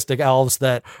sadomasochistic elves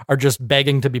that are just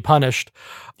begging to be punished.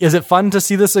 Is it fun to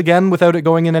see this again without it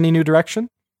going in any new direction?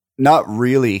 Not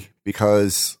really,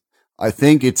 because I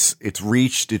think it's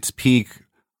reached its peak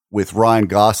with Ryan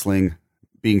Gosling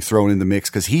being thrown in the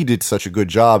mix because he did such a good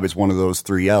job as one of those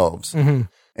three elves. Mm-hmm.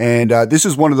 And this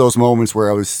is one of those moments where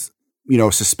I was,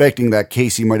 suspecting that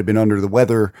Casey might have been under the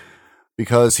weather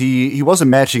because he wasn't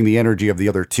matching the energy of the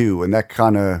other two. And that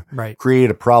kind of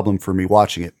created a problem for me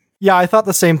watching it. Yeah, I thought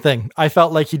the same thing. I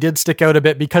felt like he did stick out a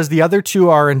bit because the other two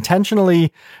are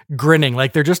intentionally grinning.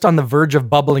 Like they're just on the verge of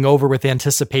bubbling over with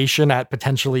anticipation at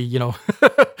potentially,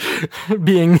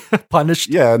 being punished.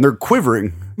 Yeah, and they're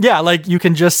quivering. Yeah, like you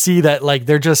can just see that like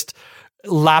they're just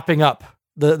lapping up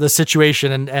the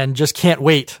situation and just can't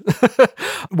wait.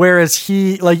 Whereas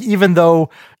he, like, even though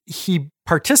he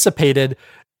participated,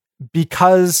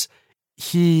 because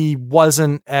he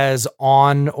wasn't as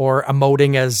on or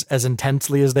emoting as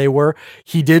intensely as they were,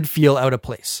 he did feel out of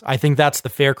place. I think that's the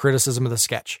fair criticism of the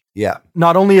sketch. Yeah.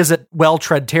 Not only is it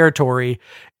well-tread territory,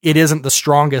 it isn't the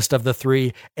strongest of the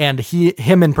three, and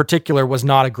him in particular was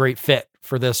not a great fit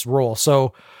for this role.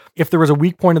 So if there was a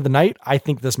weak point of the night, I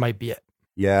think this might be it.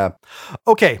 Yeah.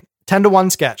 Okay,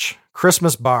 10-1 sketch,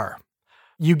 Christmas bar.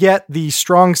 You get the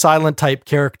strong silent type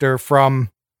character from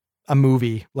a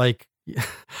movie. Like,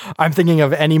 I'm thinking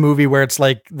of any movie where it's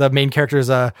like the main character is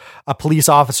a police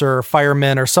officer or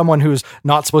fireman or someone who's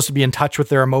not supposed to be in touch with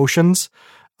their emotions.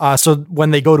 So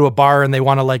when they go to a bar and they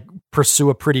want to like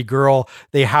pursue a pretty girl,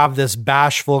 they have this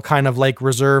bashful kind of like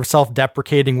reserved,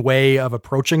 self-deprecating way of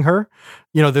approaching her.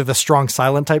 They're the strong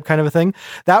silent type kind of a thing.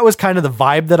 That was kind of the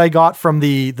vibe that I got from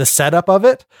the setup of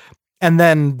it. And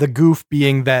then the goof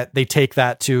being that they take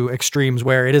that to extremes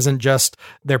where it isn't just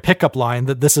their pickup line,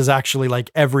 that this is actually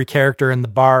like every character in the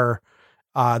bar.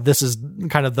 This is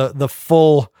kind of the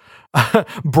full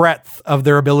breadth of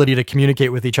their ability to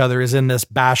communicate with each other is in this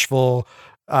bashful,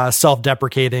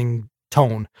 self-deprecating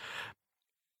tone.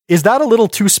 Is that a little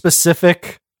too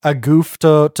specific a goof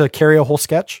to carry a whole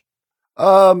sketch?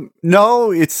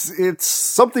 No, it's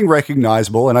something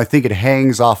recognizable. And I think it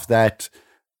hangs off that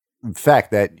fact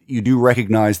that you do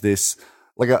recognize this.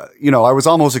 Like, I was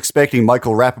almost expecting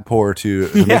Michael Rappaport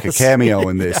to make a cameo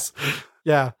in this.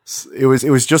 Yeah. It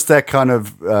was just that kind of,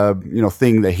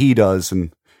 thing that he does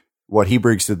and what he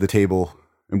brings to the table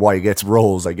and why he gets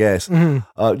roles, I guess.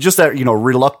 Mm-hmm. Just that,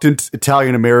 reluctant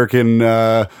Italian-American,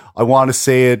 I want to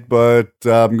say it, but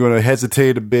I'm going to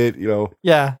hesitate a bit,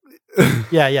 Yeah.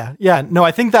 Yeah. No,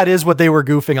 I think that is what they were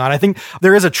goofing on. I think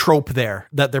there is a trope there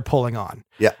that they're pulling on.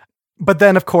 Yeah. But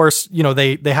then, of course,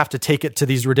 they have to take it to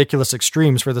these ridiculous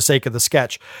extremes for the sake of the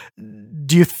sketch.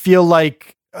 Do you feel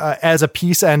like as a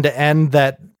piece end to end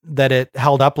that it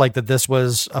held up, like that this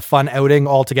was a fun outing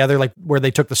altogether, like where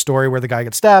they took the story where the guy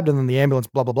gets stabbed and then the ambulance,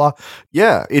 blah, blah, blah.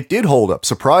 Yeah, it did hold up,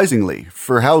 surprisingly,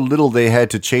 for how little they had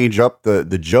to change up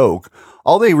the joke.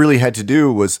 All they really had to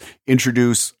do was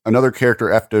introduce another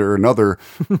character after another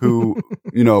who,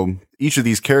 each of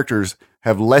these characters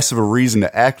have less of a reason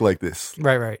to act like this.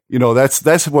 Right.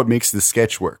 That's what makes the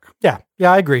sketch work. Yeah,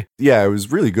 I agree. Yeah, it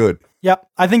was really good. Yeah,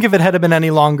 I think if it had been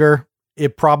any longer,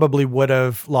 it probably would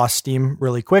have lost steam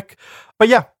really quick. But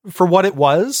yeah, for what it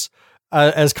was,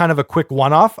 as kind of a quick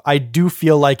one-off, I do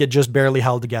feel like it just barely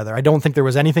held together. I don't think there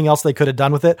was anything else they could have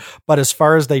done with it, but as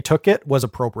far as they took it, was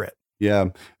appropriate. Yeah,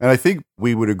 and I think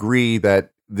we would agree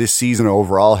that this season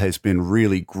overall has been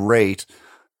really great.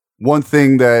 One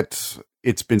thing that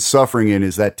it's been suffering in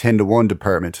is that 10-to-1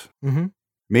 department. Mm-hmm.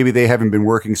 Maybe they haven't been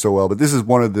working so well, but this is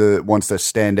one of the ones that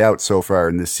stand out so far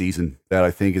in this season that I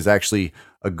think is actually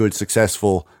a good,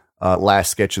 successful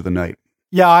last sketch of the night.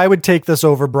 Yeah, I would take this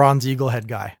over Bronze Eagle Head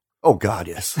Guy. Oh, God,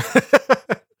 yes.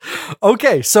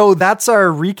 Okay, so that's our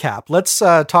recap. Let's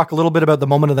talk a little bit about the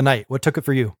moment of the night. What took it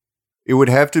for you? It would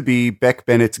have to be Beck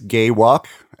Bennett's gay walk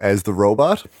as the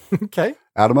robot. Okay.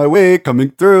 Out of my way,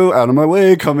 coming through, out of my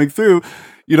way, coming through.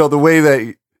 The way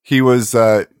that he was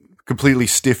completely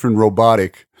stiff and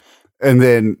robotic and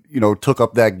then, took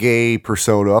up that gay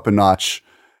persona up a notch.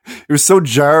 It was so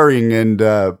jarring and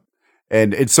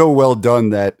it's so well done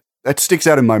that sticks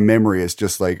out in my memory as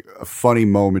just like a funny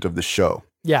moment of the show.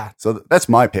 Yeah. So that's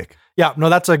my pick. Yeah. No,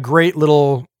 that's a great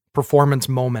little performance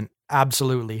moment.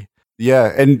 Absolutely.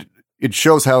 Yeah. And it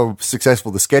shows how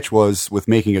successful the sketch was with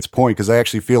making its point, because I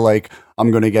actually feel like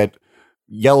I'm going to get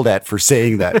yelled at for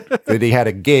saying that he had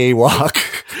a gay walk.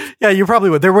 Yeah, you probably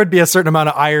would. There would be a certain amount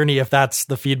of irony if that's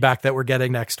the feedback that we're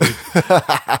getting next week.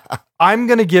 I'm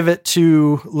going to give it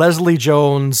to Leslie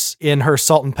Jones in her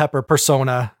salt and pepper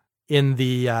persona in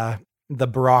the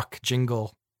Barack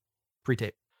jingle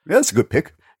pre-tape. Yeah, that's a good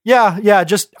pick. Yeah.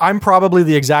 Just, I'm probably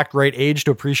the exact right age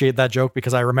to appreciate that joke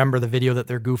because I remember the video that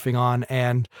they're goofing on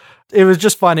and it was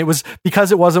just fun. It was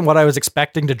because it wasn't what I was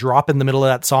expecting to drop in the middle of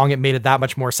that song. It made it that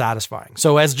much more satisfying.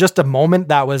 So as just a moment,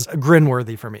 that was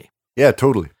grin-worthy for me. Yeah,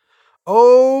 totally.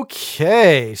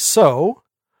 Okay. So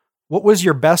what was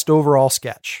your best overall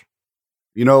sketch?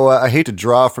 I hate to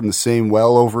draw from the same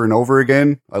well over and over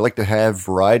again. I like to have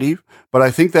variety, but I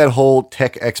think that whole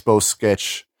Tech Expo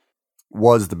sketch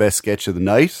was the best sketch of the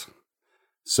night.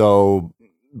 So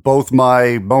both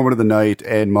my moment of the night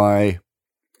and my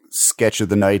sketch of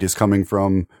the night is coming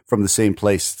from the same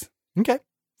place. Okay,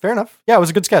 fair enough. Yeah, it was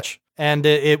a good sketch. And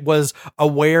it was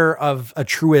aware of a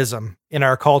truism in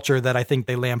our culture that I think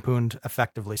they lampooned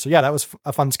effectively. So yeah, that was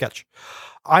a fun sketch.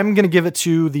 I'm going to give it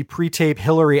to the pre-tape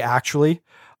Hillary, actually.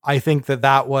 I think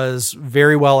that was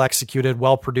very well executed,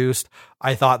 well produced.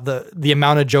 I thought the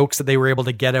amount of jokes that they were able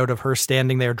to get out of her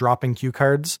standing there dropping cue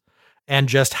cards and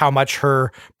just how much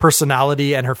her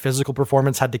personality and her physical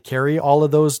performance had to carry all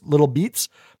of those little beats.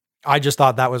 I just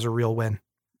thought that was a real win.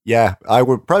 Yeah, I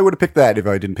probably would have picked that if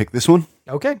I didn't pick this one.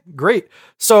 Okay, great.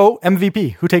 So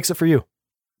MVP, who takes it for you?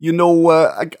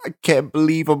 I can't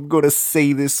believe I'm going to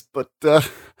say this, but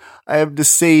I have to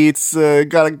say it's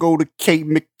got to go to Kate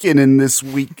McKinnon this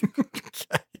week.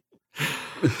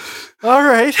 All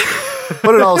right.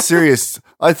 But in all seriousness,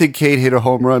 I think Kate hit a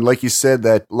home run. Like you said,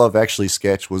 that Love Actually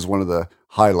sketch was one of the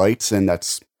highlights, and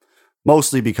that's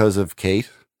mostly because of Kate.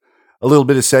 A little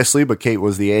bit of Cecily, but Kate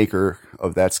was the anchor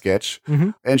of that sketch. Mm-hmm.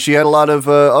 And she had a lot of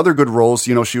other good roles.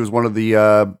 She was one of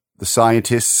the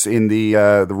scientists in the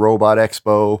Robot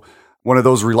Expo, one of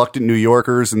those reluctant New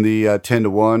Yorkers in the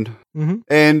 10-to-1. Mm-hmm.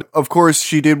 And, of course,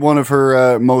 she did one of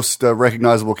her most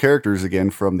recognizable characters again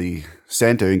from the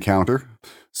Santa encounter.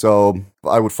 So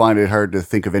I would find it hard to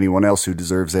think of anyone else who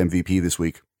deserves MVP this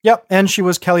week. Yep, and she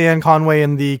was Kellyanne Conway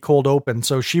in the Cold Open,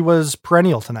 so she was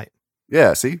perennial tonight.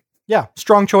 Yeah, see? Yeah,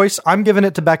 strong choice. I'm giving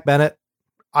it to Beck Bennett.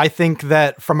 I think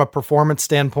that from a performance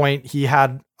standpoint, he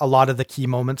had a lot of the key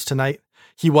moments tonight.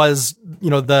 He was,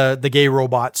 the gay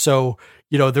robot. So,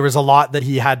 there was a lot that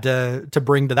he had to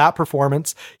bring to that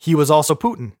performance. He was also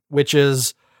Putin, which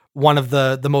is one of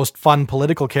the most fun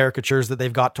political caricatures that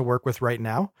they've got to work with right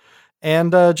now.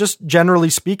 And just generally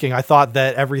speaking, I thought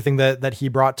that everything that he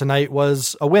brought tonight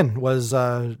was a win, was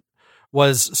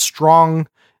strong,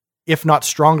 if not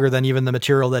stronger than even the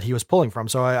material that he was pulling from.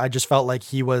 So I just felt like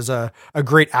he was a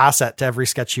great asset to every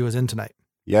sketch he was in tonight.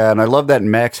 Yeah, and I love that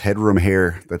Max Headroom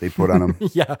hair that they put on him.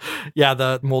 Yeah,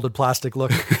 the molded plastic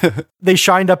look. They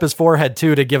shined up his forehead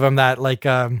too to give him that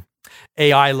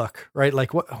AI look, right?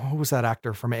 Like what was that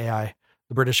actor from AI?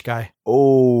 The British guy.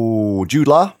 Oh, Jude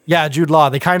Law. Yeah, Jude Law.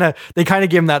 They kind of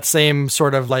give him that same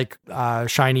sort of like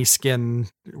shiny skin,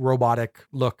 robotic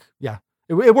look. Yeah,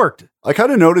 it worked. I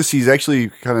kind of noticed he's actually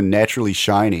kind of naturally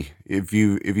shiny. If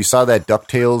you saw that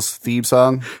DuckTales theme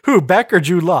song. Who, Beck or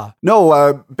Jude Law?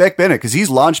 No, Beck Bennett, because he's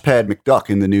Launchpad McDuck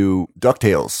in the new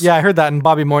DuckTales. Yeah, I heard that, and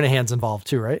Bobby Moynihan's involved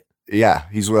too, right? Yeah,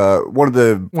 he's one of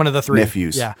the three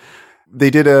nephews. Yeah, they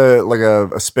did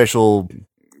a special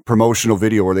promotional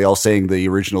video where they all sang the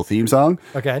original theme song.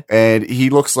 Okay, and he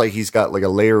looks like he's got like a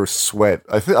layer of sweat.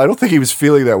 I don't think he was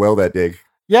feeling that well that day.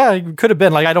 Yeah, it could have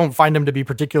been. Like, I don't find him to be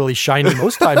particularly shiny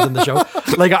most times in the show.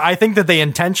 Like, I think that they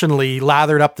intentionally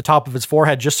lathered up the top of his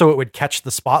forehead just so it would catch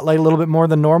the spotlight a little bit more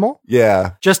than normal.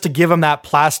 Yeah. Just to give him that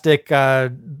plastic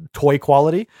toy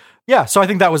quality. Yeah, so I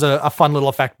think that was a fun little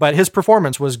effect. But his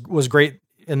performance was great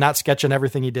in that sketch and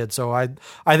everything he did. So I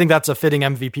think that's a fitting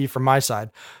MVP from my side.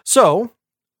 So,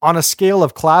 on a scale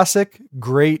of classic,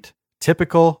 great,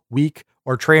 typical, weak,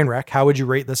 or train wreck, how would you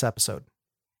rate this episode?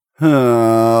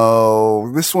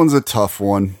 Oh, this one's a tough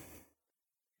one.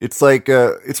 It's like,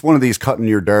 it's one of these cutting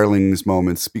your darlings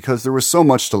moments because there was so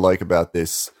much to like about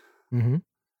this. Mm-hmm.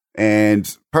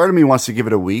 And part of me wants to give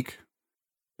it a week,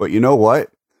 but you know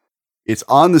what? It's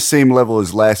on the same level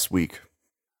as last week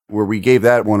where we gave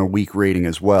that one a weak rating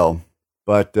as well.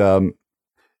 But,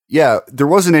 yeah, there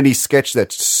wasn't any sketch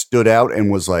that stood out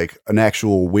and was like an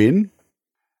actual win,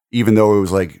 even though it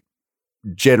was like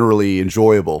generally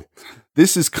enjoyable.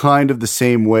 This is kind of the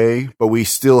same way, but we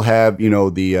still have,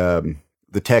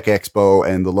 the Tech Expo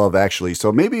and the Love Actually.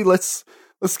 So maybe let's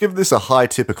give this a high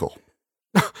typical.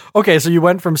 Okay, so you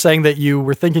went from saying that you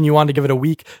were thinking you wanted to give it a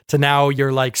week to now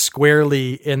you're like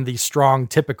squarely in the strong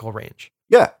typical range.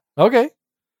 Yeah. Okay.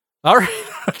 All right.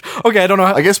 Okay, I don't know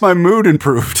how, I guess my mood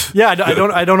improved. Yeah,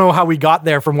 I don't know how we got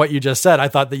there from what you just said. I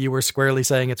thought that you were squarely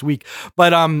saying it's weak.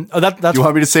 But that's You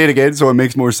want me to say it again so it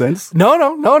makes more sense?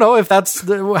 No. If that's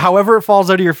however it falls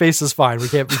out of your face is fine. We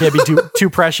can't be too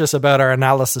precious about our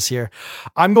analysis here.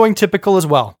 I'm going typical as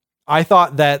well. I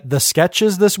thought that the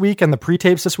sketches this week and the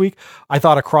pre-tapes this week, I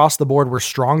thought across the board were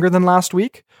stronger than last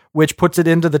week, which puts it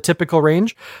into the typical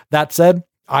range. That said,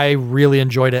 I really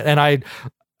enjoyed it. And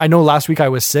I know last week I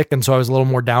was sick, and so I was a little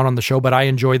more down on the show, but I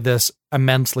enjoyed this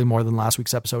immensely more than last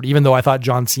week's episode, even though I thought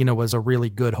John Cena was a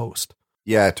really good host.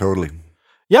 Yeah, totally.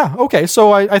 Yeah, okay,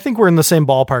 so I think we're in the same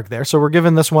ballpark there. So we're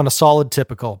giving this one a solid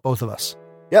typical, both of us.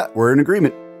 Yeah, we're in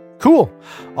agreement. Cool.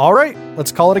 All right,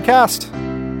 let's call it a cast.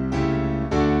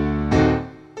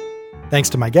 Thanks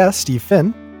to my guest, Steve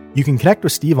Finn. You can connect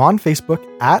with Steve on Facebook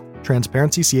at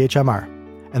TransparencyCHMR.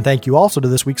 And thank you also to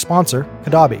this week's sponsor,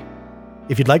 Kadabi.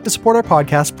 If you'd like to support our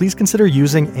podcast, please consider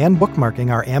using and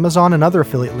bookmarking our Amazon and other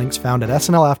affiliate links found at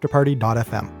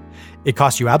snlafterparty.fm. It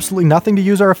costs you absolutely nothing to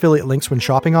use our affiliate links when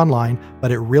shopping online,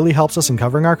 but it really helps us in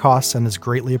covering our costs and is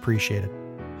greatly appreciated.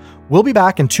 We'll be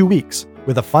back in 2 weeks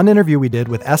with a fun interview we did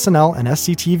with SNL and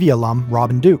SCTV alum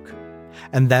Robin Duke.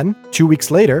 And then, 2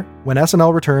 weeks later, when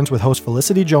SNL returns with host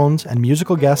Felicity Jones and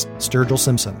musical guest Sturgill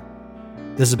Simpson.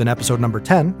 This has been episode number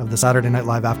 10 of the Saturday Night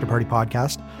Live After Party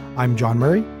podcast. I'm John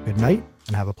Murray. Good night,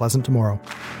 and have a pleasant tomorrow.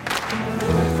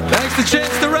 Thanks to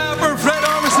Chance the Rapper, Fred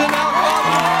Armisen,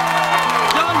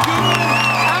 John Goodman,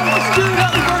 Alex Jude,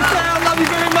 happy birthday, I love you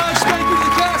very much. Thank you to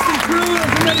the cast and crew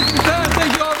and for making the time.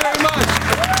 Thank you all very much.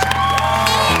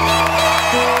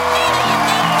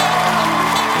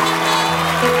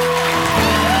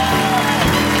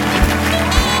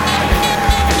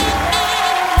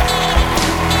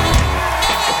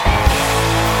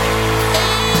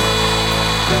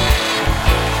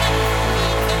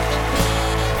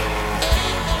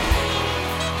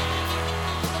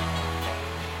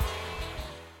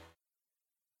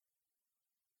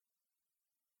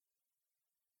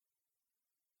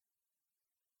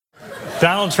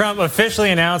 Donald Trump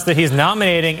officially announced that he's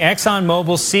nominating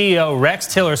ExxonMobil CEO Rex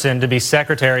Tillerson to be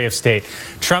Secretary of State.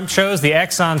 Trump chose the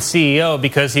Exxon CEO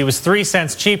because he was 3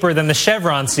 cents cheaper than the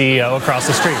Chevron CEO across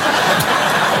the street.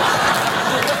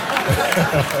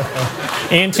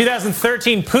 In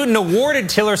 2013, Putin awarded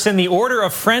Tillerson the Order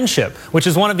of Friendship, which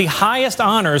is one of the highest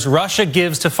honors Russia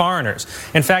gives to foreigners.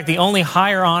 In fact, the only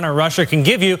higher honor Russia can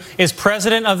give you is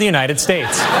President of the United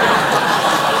States.